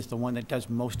really is the one that does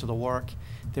most of the work.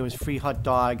 There was free hot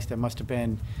dogs. There must have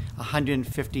been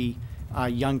 150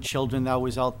 young children that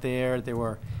was out there. They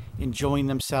were enjoying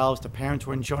themselves. The parents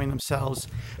were enjoying themselves.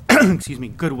 Excuse me.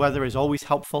 Good weather is always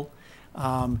helpful.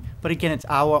 But again, it's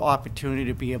our opportunity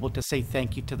to be able to say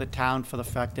thank you to the town for the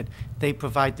fact that they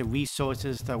provide the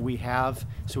resources that we have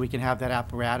so we can have that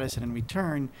apparatus, and in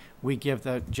return, we give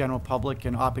the general public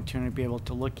an opportunity to be able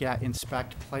to look at,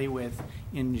 inspect, play with,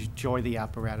 enjoy the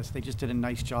apparatus. They just did a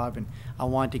nice job, and I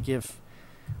want to give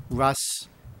Russ,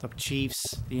 the chiefs,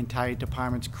 the entire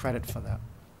department's credit for that.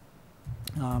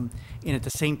 And at the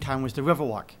same time was the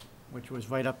Riverwalk, which was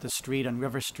right up the street on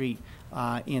River Street,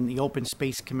 and the Open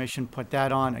Space Commission put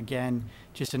that on. Again,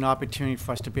 just an opportunity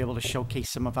for us to be able to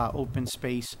showcase some of our open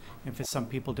space and for some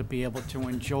people to be able to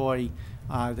enjoy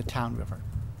the town river.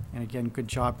 And again, good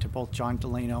job to both John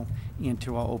Delano and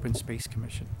to our Open Space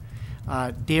Commission.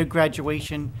 Dear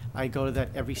graduation, I go to that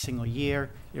every single year.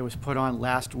 It was put on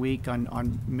last week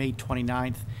on May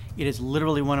 29th. It is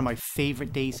literally one of my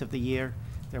favorite days of the year.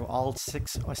 There were all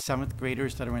 6th or 7th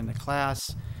graders that are in the class.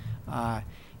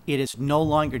 It is no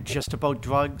longer just about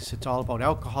drugs. It's all about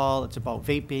alcohol. It's about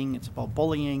vaping. It's about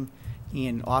bullying.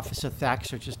 And Officer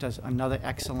Thaxter just does another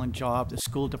excellent job. The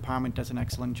school department does an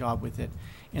excellent job with it.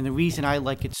 And the reason I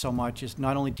like it so much is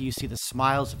not only do you see the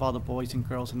smiles of all the boys and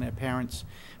girls and their parents,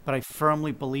 but I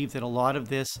firmly believe that a lot of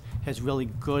this has really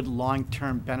good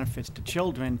long-term benefits to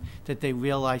children, that they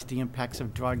realize the impacts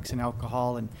of drugs and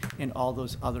alcohol and all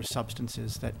those other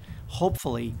substances that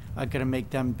hopefully are going to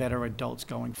make them better adults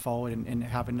going forward and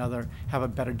have a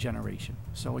better generation.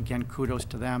 So again, kudos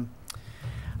to them.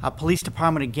 Police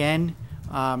department, again,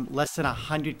 less than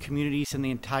 100 communities in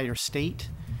the entire state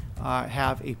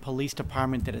have a police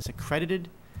department that is accredited.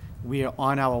 We are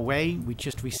on our way. We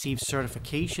just received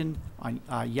certification on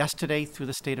yesterday through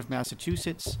the state of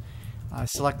Massachusetts.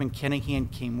 Selectman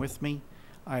Kennahan came with me.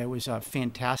 It was a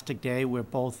fantastic day where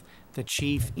both the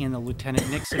chief and the Lieutenant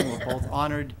Nixon were both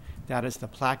honored. That is the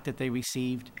plaque that they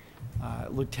received.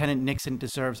 Lieutenant Nixon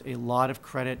deserves a lot of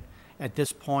credit. At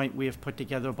this point, we have put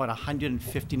together about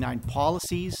 159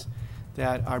 policies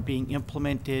that are being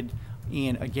implemented.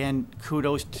 And again,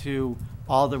 kudos to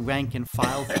all the rank and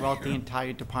file throughout the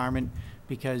entire department,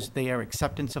 because they are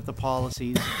acceptance of the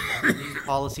policies. These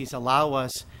policies allow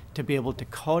us to be able to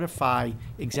codify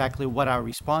exactly what our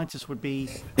responses would be,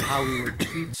 how we would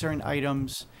treat certain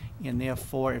items, and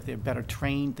therefore, if they're better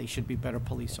trained, they should be better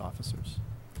police officers.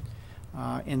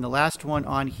 And the last one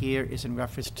on here is in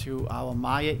reference to our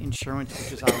Maya insurance,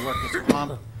 which is our workers'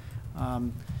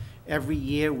 comp. Every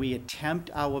year, we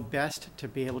attempt our best to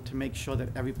be able to make sure that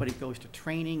everybody goes to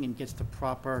training and gets the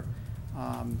proper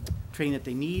training that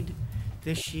they need.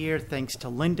 This year, thanks to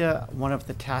Linda, one of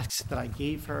the tasks that I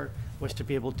gave her was to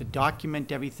be able to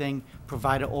document everything,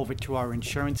 provide it over to our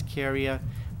insurance carrier.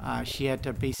 She had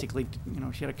to basically,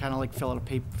 she had to kind of like fill out a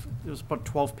paper. It was about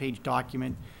a 12-page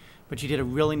document. But she did a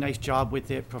really nice job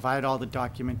with it, provided all the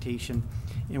documentation,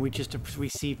 and we just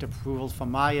received approval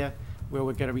from Maya, where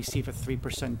we're going to receive a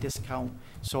 3% discount.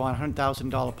 So on a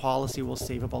 $100,000 policy, we'll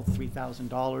save about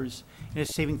 $3,000. And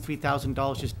it's saving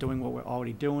 $3,000 just doing what we're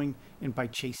already doing and by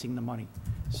chasing the money.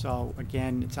 So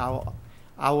again, it's our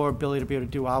ability to be able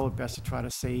to do our best to try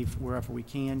to save wherever we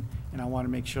can, and I want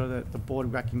to make sure that the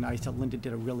board recognized that Linda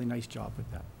did a really nice job with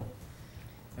that.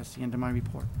 That's the end of my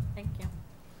report. Thank you.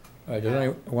 There's only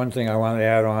one thing I want to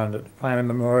add on, the Pine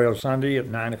Memorial Sunday at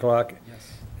 9 o'clock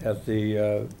Yes, at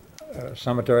the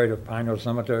cemetery, the Pine Hill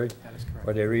Cemetery, that is correct.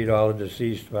 where they read all the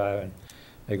deceased by, and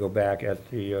they go back at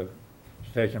the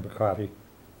station for coffee,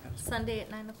 That is correct. Sunday at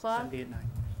 9 o'clock. Sunday at 9.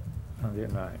 Sunday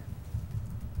at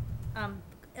 9.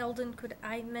 Eldon, could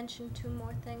I mention 2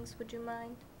 more things? Would you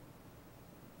mind?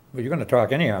 Well, you're going to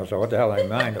talk anyhow, so what the hell I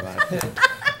mind about it?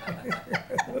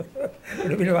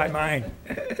 What do I mind?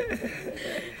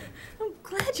 I'm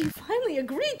glad you finally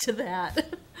agreed to that.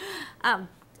 What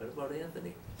about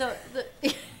Anthony?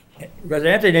 Because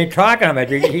Anthony ain't talking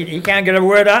about it. He can't get a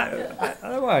word out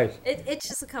otherwise. It's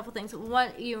just a couple things.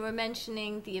 One, you were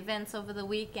mentioning the events over the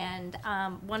weekend.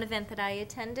 One event that I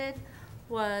attended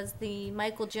was the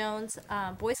Michael Jones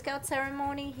Boy Scout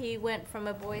ceremony. He went from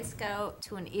a Boy Scout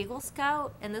to an Eagle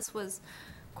Scout, and this was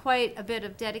quite a bit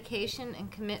of dedication and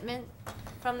commitment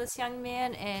from this young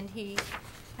man, and he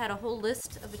had a whole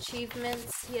list of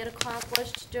achievements he had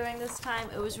accomplished during this time.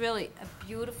 It was really a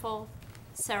beautiful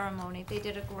ceremony. They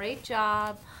did a great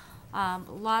job.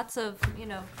 Lots of,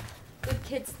 good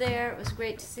kids there. It was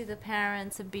great to see the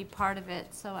parents and be part of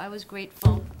it, so I was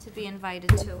grateful to be invited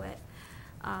to it.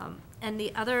 And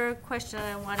the other question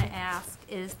I want to ask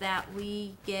is that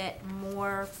we get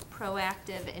more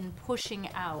proactive in pushing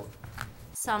out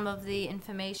some of the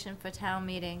information for town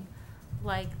meeting,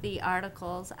 like the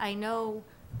articles. I know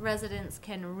residents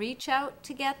can reach out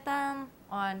to get them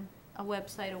on a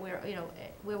website or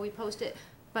where we post it,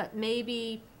 but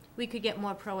maybe we could get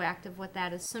more proactive with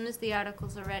that. As soon as the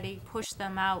articles are ready, push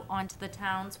them out onto the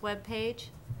town's webpage,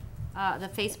 the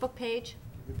Facebook page.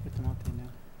 We put them out there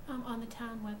now. On the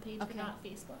town webpage, but Okay. not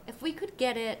Facebook. If we could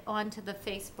get it onto the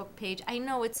Facebook page, I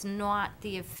know it's not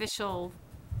the official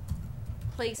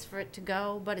place for it to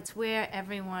go, but it's where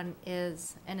everyone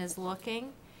is and is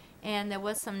looking. And there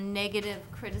was some negative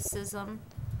criticism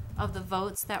of the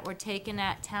votes that were taken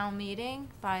at town meeting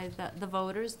by the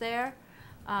voters there.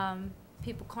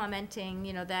 People commenting,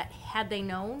 that had they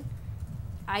known.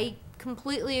 I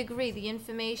completely agree. The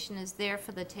information is there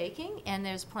for the taking, and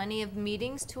there's plenty of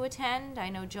meetings to attend. I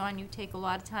know, John, you take a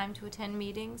lot of time to attend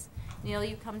meetings. Neil,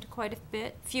 you come to quite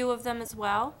a few of them as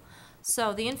well.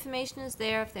 So the information is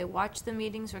there if they watch the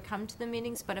meetings or come to the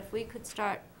meetings, but if we could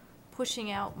start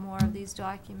pushing out more of these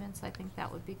documents, I think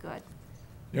that would be good.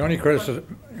 The only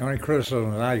criticism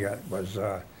that I got was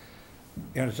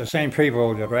you know, it's the same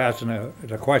people that are asking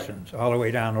the questions all the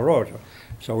way down the road.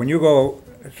 So when you go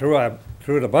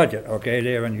through the budget, okay,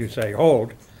 there, and you say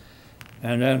hold,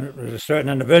 and then there's a certain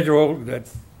individual that,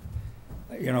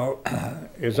 you know,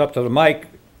 is up to the mic,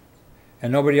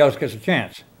 and nobody else gets a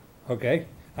chance, okay?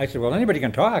 I said, well, anybody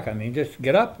can talk. I mean, just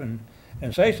get up and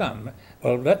say something.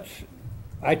 Well,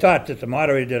 I thought that the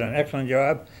moderator did an excellent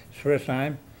job, his first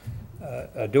time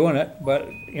doing it, but,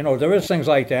 you know, there is things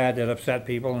like that that upset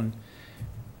people, and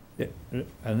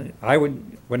I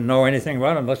wouldn't know anything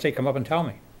about it unless they come up and tell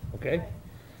me, okay?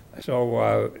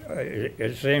 So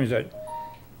it seems that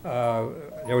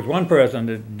there was one person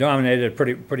that dominated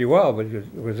pretty well, but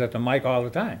was at the mic all the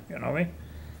time, you know what I mean?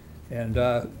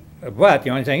 And but the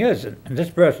only thing is, and this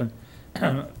person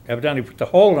evidently put the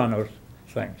hold on those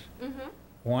things,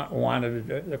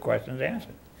 wanted the questions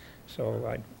answered.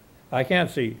 So I can't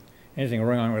see anything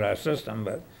wrong with our system,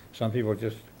 but some people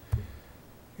just,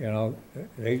 you know,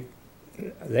 they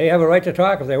have a right to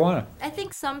talk if they want to. I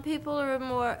think some people are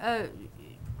more,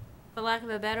 for lack of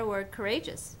a better word,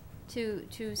 courageous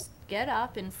to get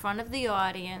up in front of the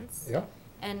audience Yeah.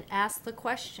 and ask the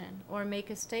question or make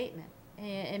a statement.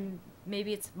 And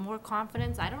maybe it's more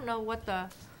confidence. I don't know what the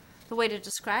way to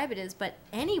describe it is, but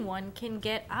anyone can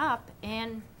get up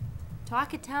and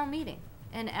talk at town meeting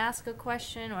and ask a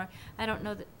question, or I don't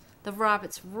know the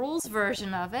Robert's Rules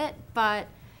version of it, but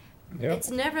Yeah.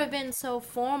 it's never been so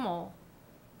formal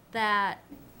that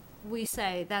we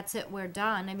say, that's it, we're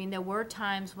done. I mean, there were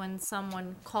times when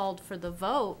someone called for the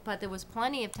vote, but there was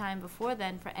plenty of time before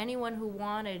then for anyone who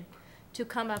wanted to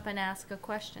come up and ask a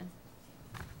question.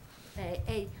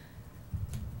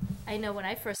 I know when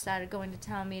I first started going to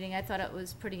town meeting, I thought it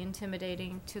was pretty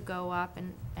intimidating to go up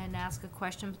and ask a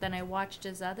question, but then I watched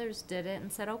as others did it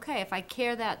and said, okay, if I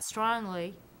care that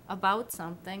strongly about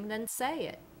something, then say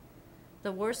it.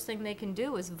 The worst thing they can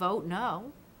do is vote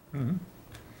no. Mhm.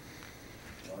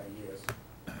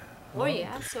 Or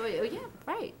yes, or yeah,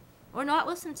 right. Or not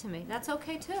listen to me. That's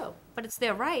okay too. But it's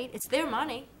their right. It's their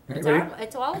money.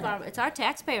 It's our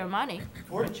taxpayer money.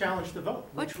 Or to challenge the vote,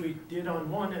 which we did on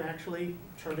one and actually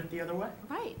turned it the other way.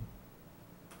 Right.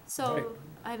 So, Right.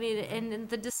 I mean, and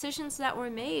the decisions that were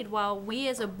made, while we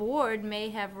as a board may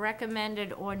have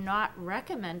recommended or not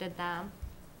recommended them,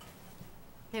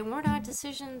 they weren't our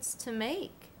decisions to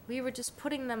make. We were just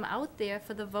putting them out there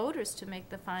for the voters to make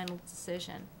the final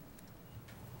decision.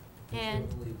 And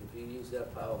I believe if you use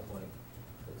that PowerPoint,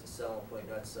 it's a selling point,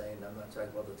 not saying, I'm not talking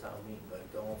about the town meeting, but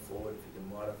going forward, if you can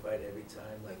modify it every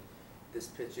time, like this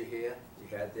picture here,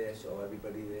 you had there, show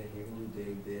everybody there, hearing you,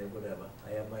 Dave there, whatever.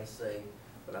 I have my say,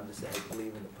 but I'm just saying, I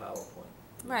believe in the PowerPoint.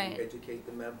 Right. You educate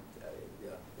the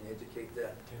you educate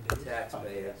the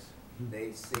taxpayers.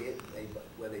 They see it,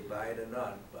 whether they buy it or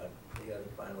not, but they got a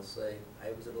final say.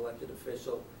 I was an elected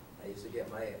official, I used to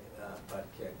get my butt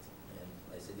kicked.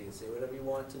 I said, you can say whatever you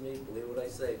want to me, believe what I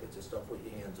say, but just don't put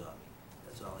your hands on me.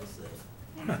 That's all I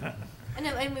say. And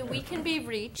I mean, we can be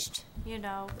reached, you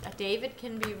know, David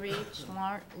can be reached,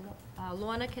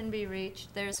 Lorna can be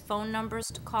reached. There's phone numbers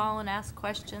to call and ask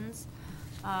questions.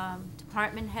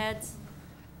 Department heads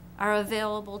are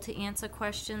available to answer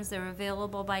questions. They're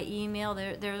available by email.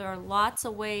 There are lots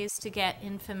of ways to get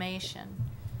information.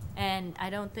 And I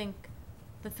don't think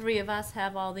the three of us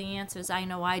have all the answers. I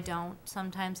know I don't.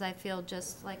 Sometimes I feel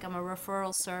just like I'm a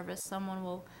referral service. Someone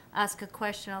will ask a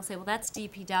question. I'll say, well, that's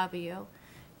DPW.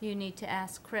 You need to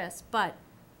ask Chris. But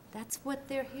that's what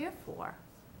they're here for,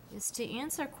 is to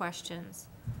answer questions.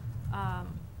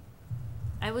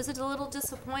 I was a little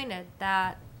disappointed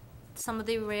that some of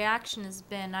the reaction has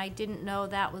been, I didn't know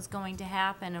that was going to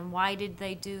happen, and why did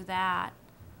they do that?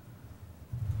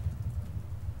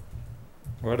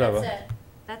 Whatever. That's it.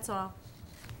 That's all.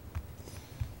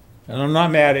 And I'm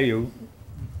not mad at you.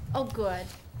 Oh, good.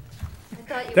 I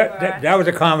thought you were. That was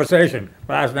a conversation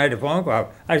last night, a phone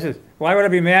call. I said, why would I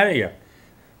be mad at you?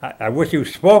 I wish you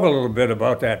spoke a little bit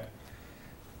about that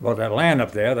land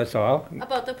up there, that's all.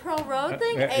 About the Pro Road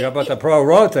thing? Yeah, about the Pro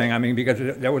Road thing, I mean,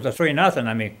 because there was a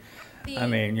 3-0, I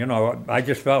mean, you know, I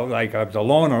just felt like I was a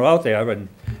loner out there,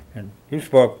 and you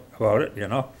spoke about it, you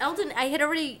know. Eldon, I had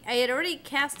already I had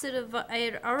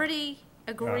already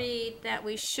agreed that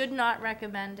we should not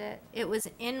recommend it. It was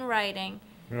in writing.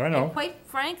 I know. And quite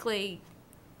frankly,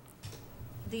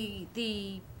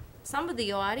 some of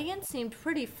the audience seemed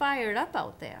pretty fired up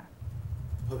out there.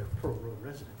 Oh, they're Pearl Road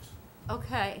residents.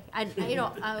 Okay,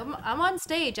 I'm on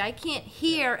stage. I can't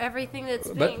hear everything that's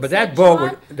being said. But that vote John,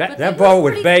 was, but that it vote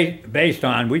was pretty- based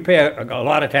on, we pay a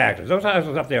lot of taxes. Those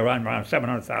houses up there run around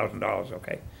 $700,000,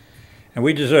 okay? And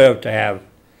we deserve to have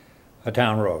a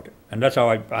town road, and that's how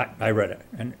I read it.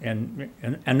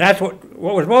 And that's what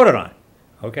was voted on.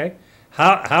 okay?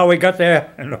 How we got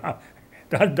there,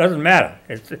 doesn't matter,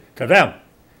 it's to them.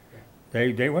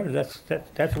 They went,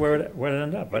 that's where it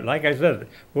ended up, but like I said,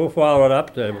 we'll follow it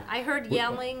up to. I heard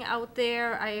yelling out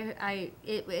there. I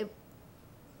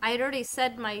had already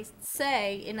said my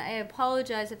say, and I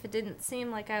apologize if it didn't seem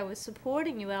like I was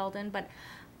supporting you, Eldon, but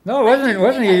No, I it didn't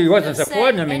wasn't, think I he could wasn't have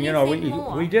supporting said him, and, you know, anything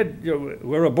more. we did,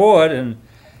 we're a board, and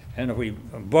if we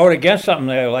vote against something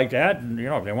there like that, and, you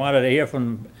know, if they wanted to hear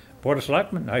from Board of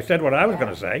Selectmen, I said what I was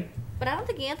gonna say. but I don't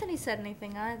think Anthony said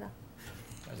anything either.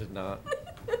 I did not.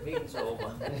 Meeting's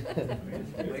over.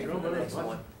 Wait for the next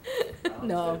one.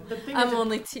 No, The thing I'm is,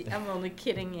 only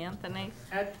kidding, Anthony.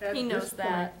 at He knows this point,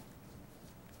 that.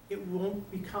 it won't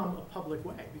become a public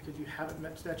way because you haven't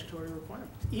met statutory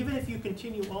requirements. Even if you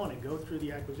continue on and go through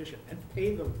the acquisition and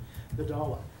pay them the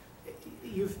dollar,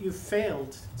 you've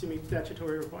failed to meet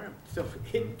statutory requirements. So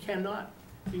it cannot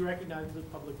be recognized as a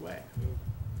public way.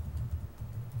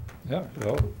 Yeah,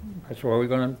 so, that's where we're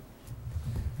gonna,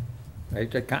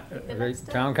 make the next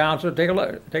step. town council take a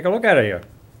look at it here.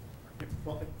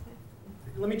 Well,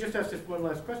 let me just ask this one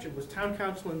last question. Was town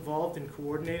council involved in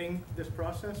coordinating this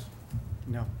process?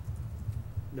 No,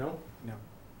 No? no.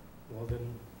 Well, then,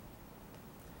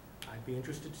 I'd be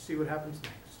interested to see what happens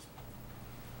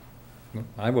next.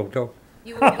 I will too.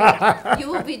 You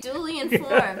will be duly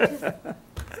informed.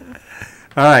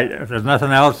 All right, if there's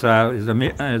nothing else, is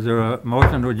there a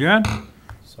motion to adjourn?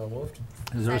 So moved?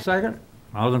 Is there a second?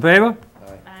 All in favor?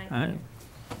 Aye. Aye. All right.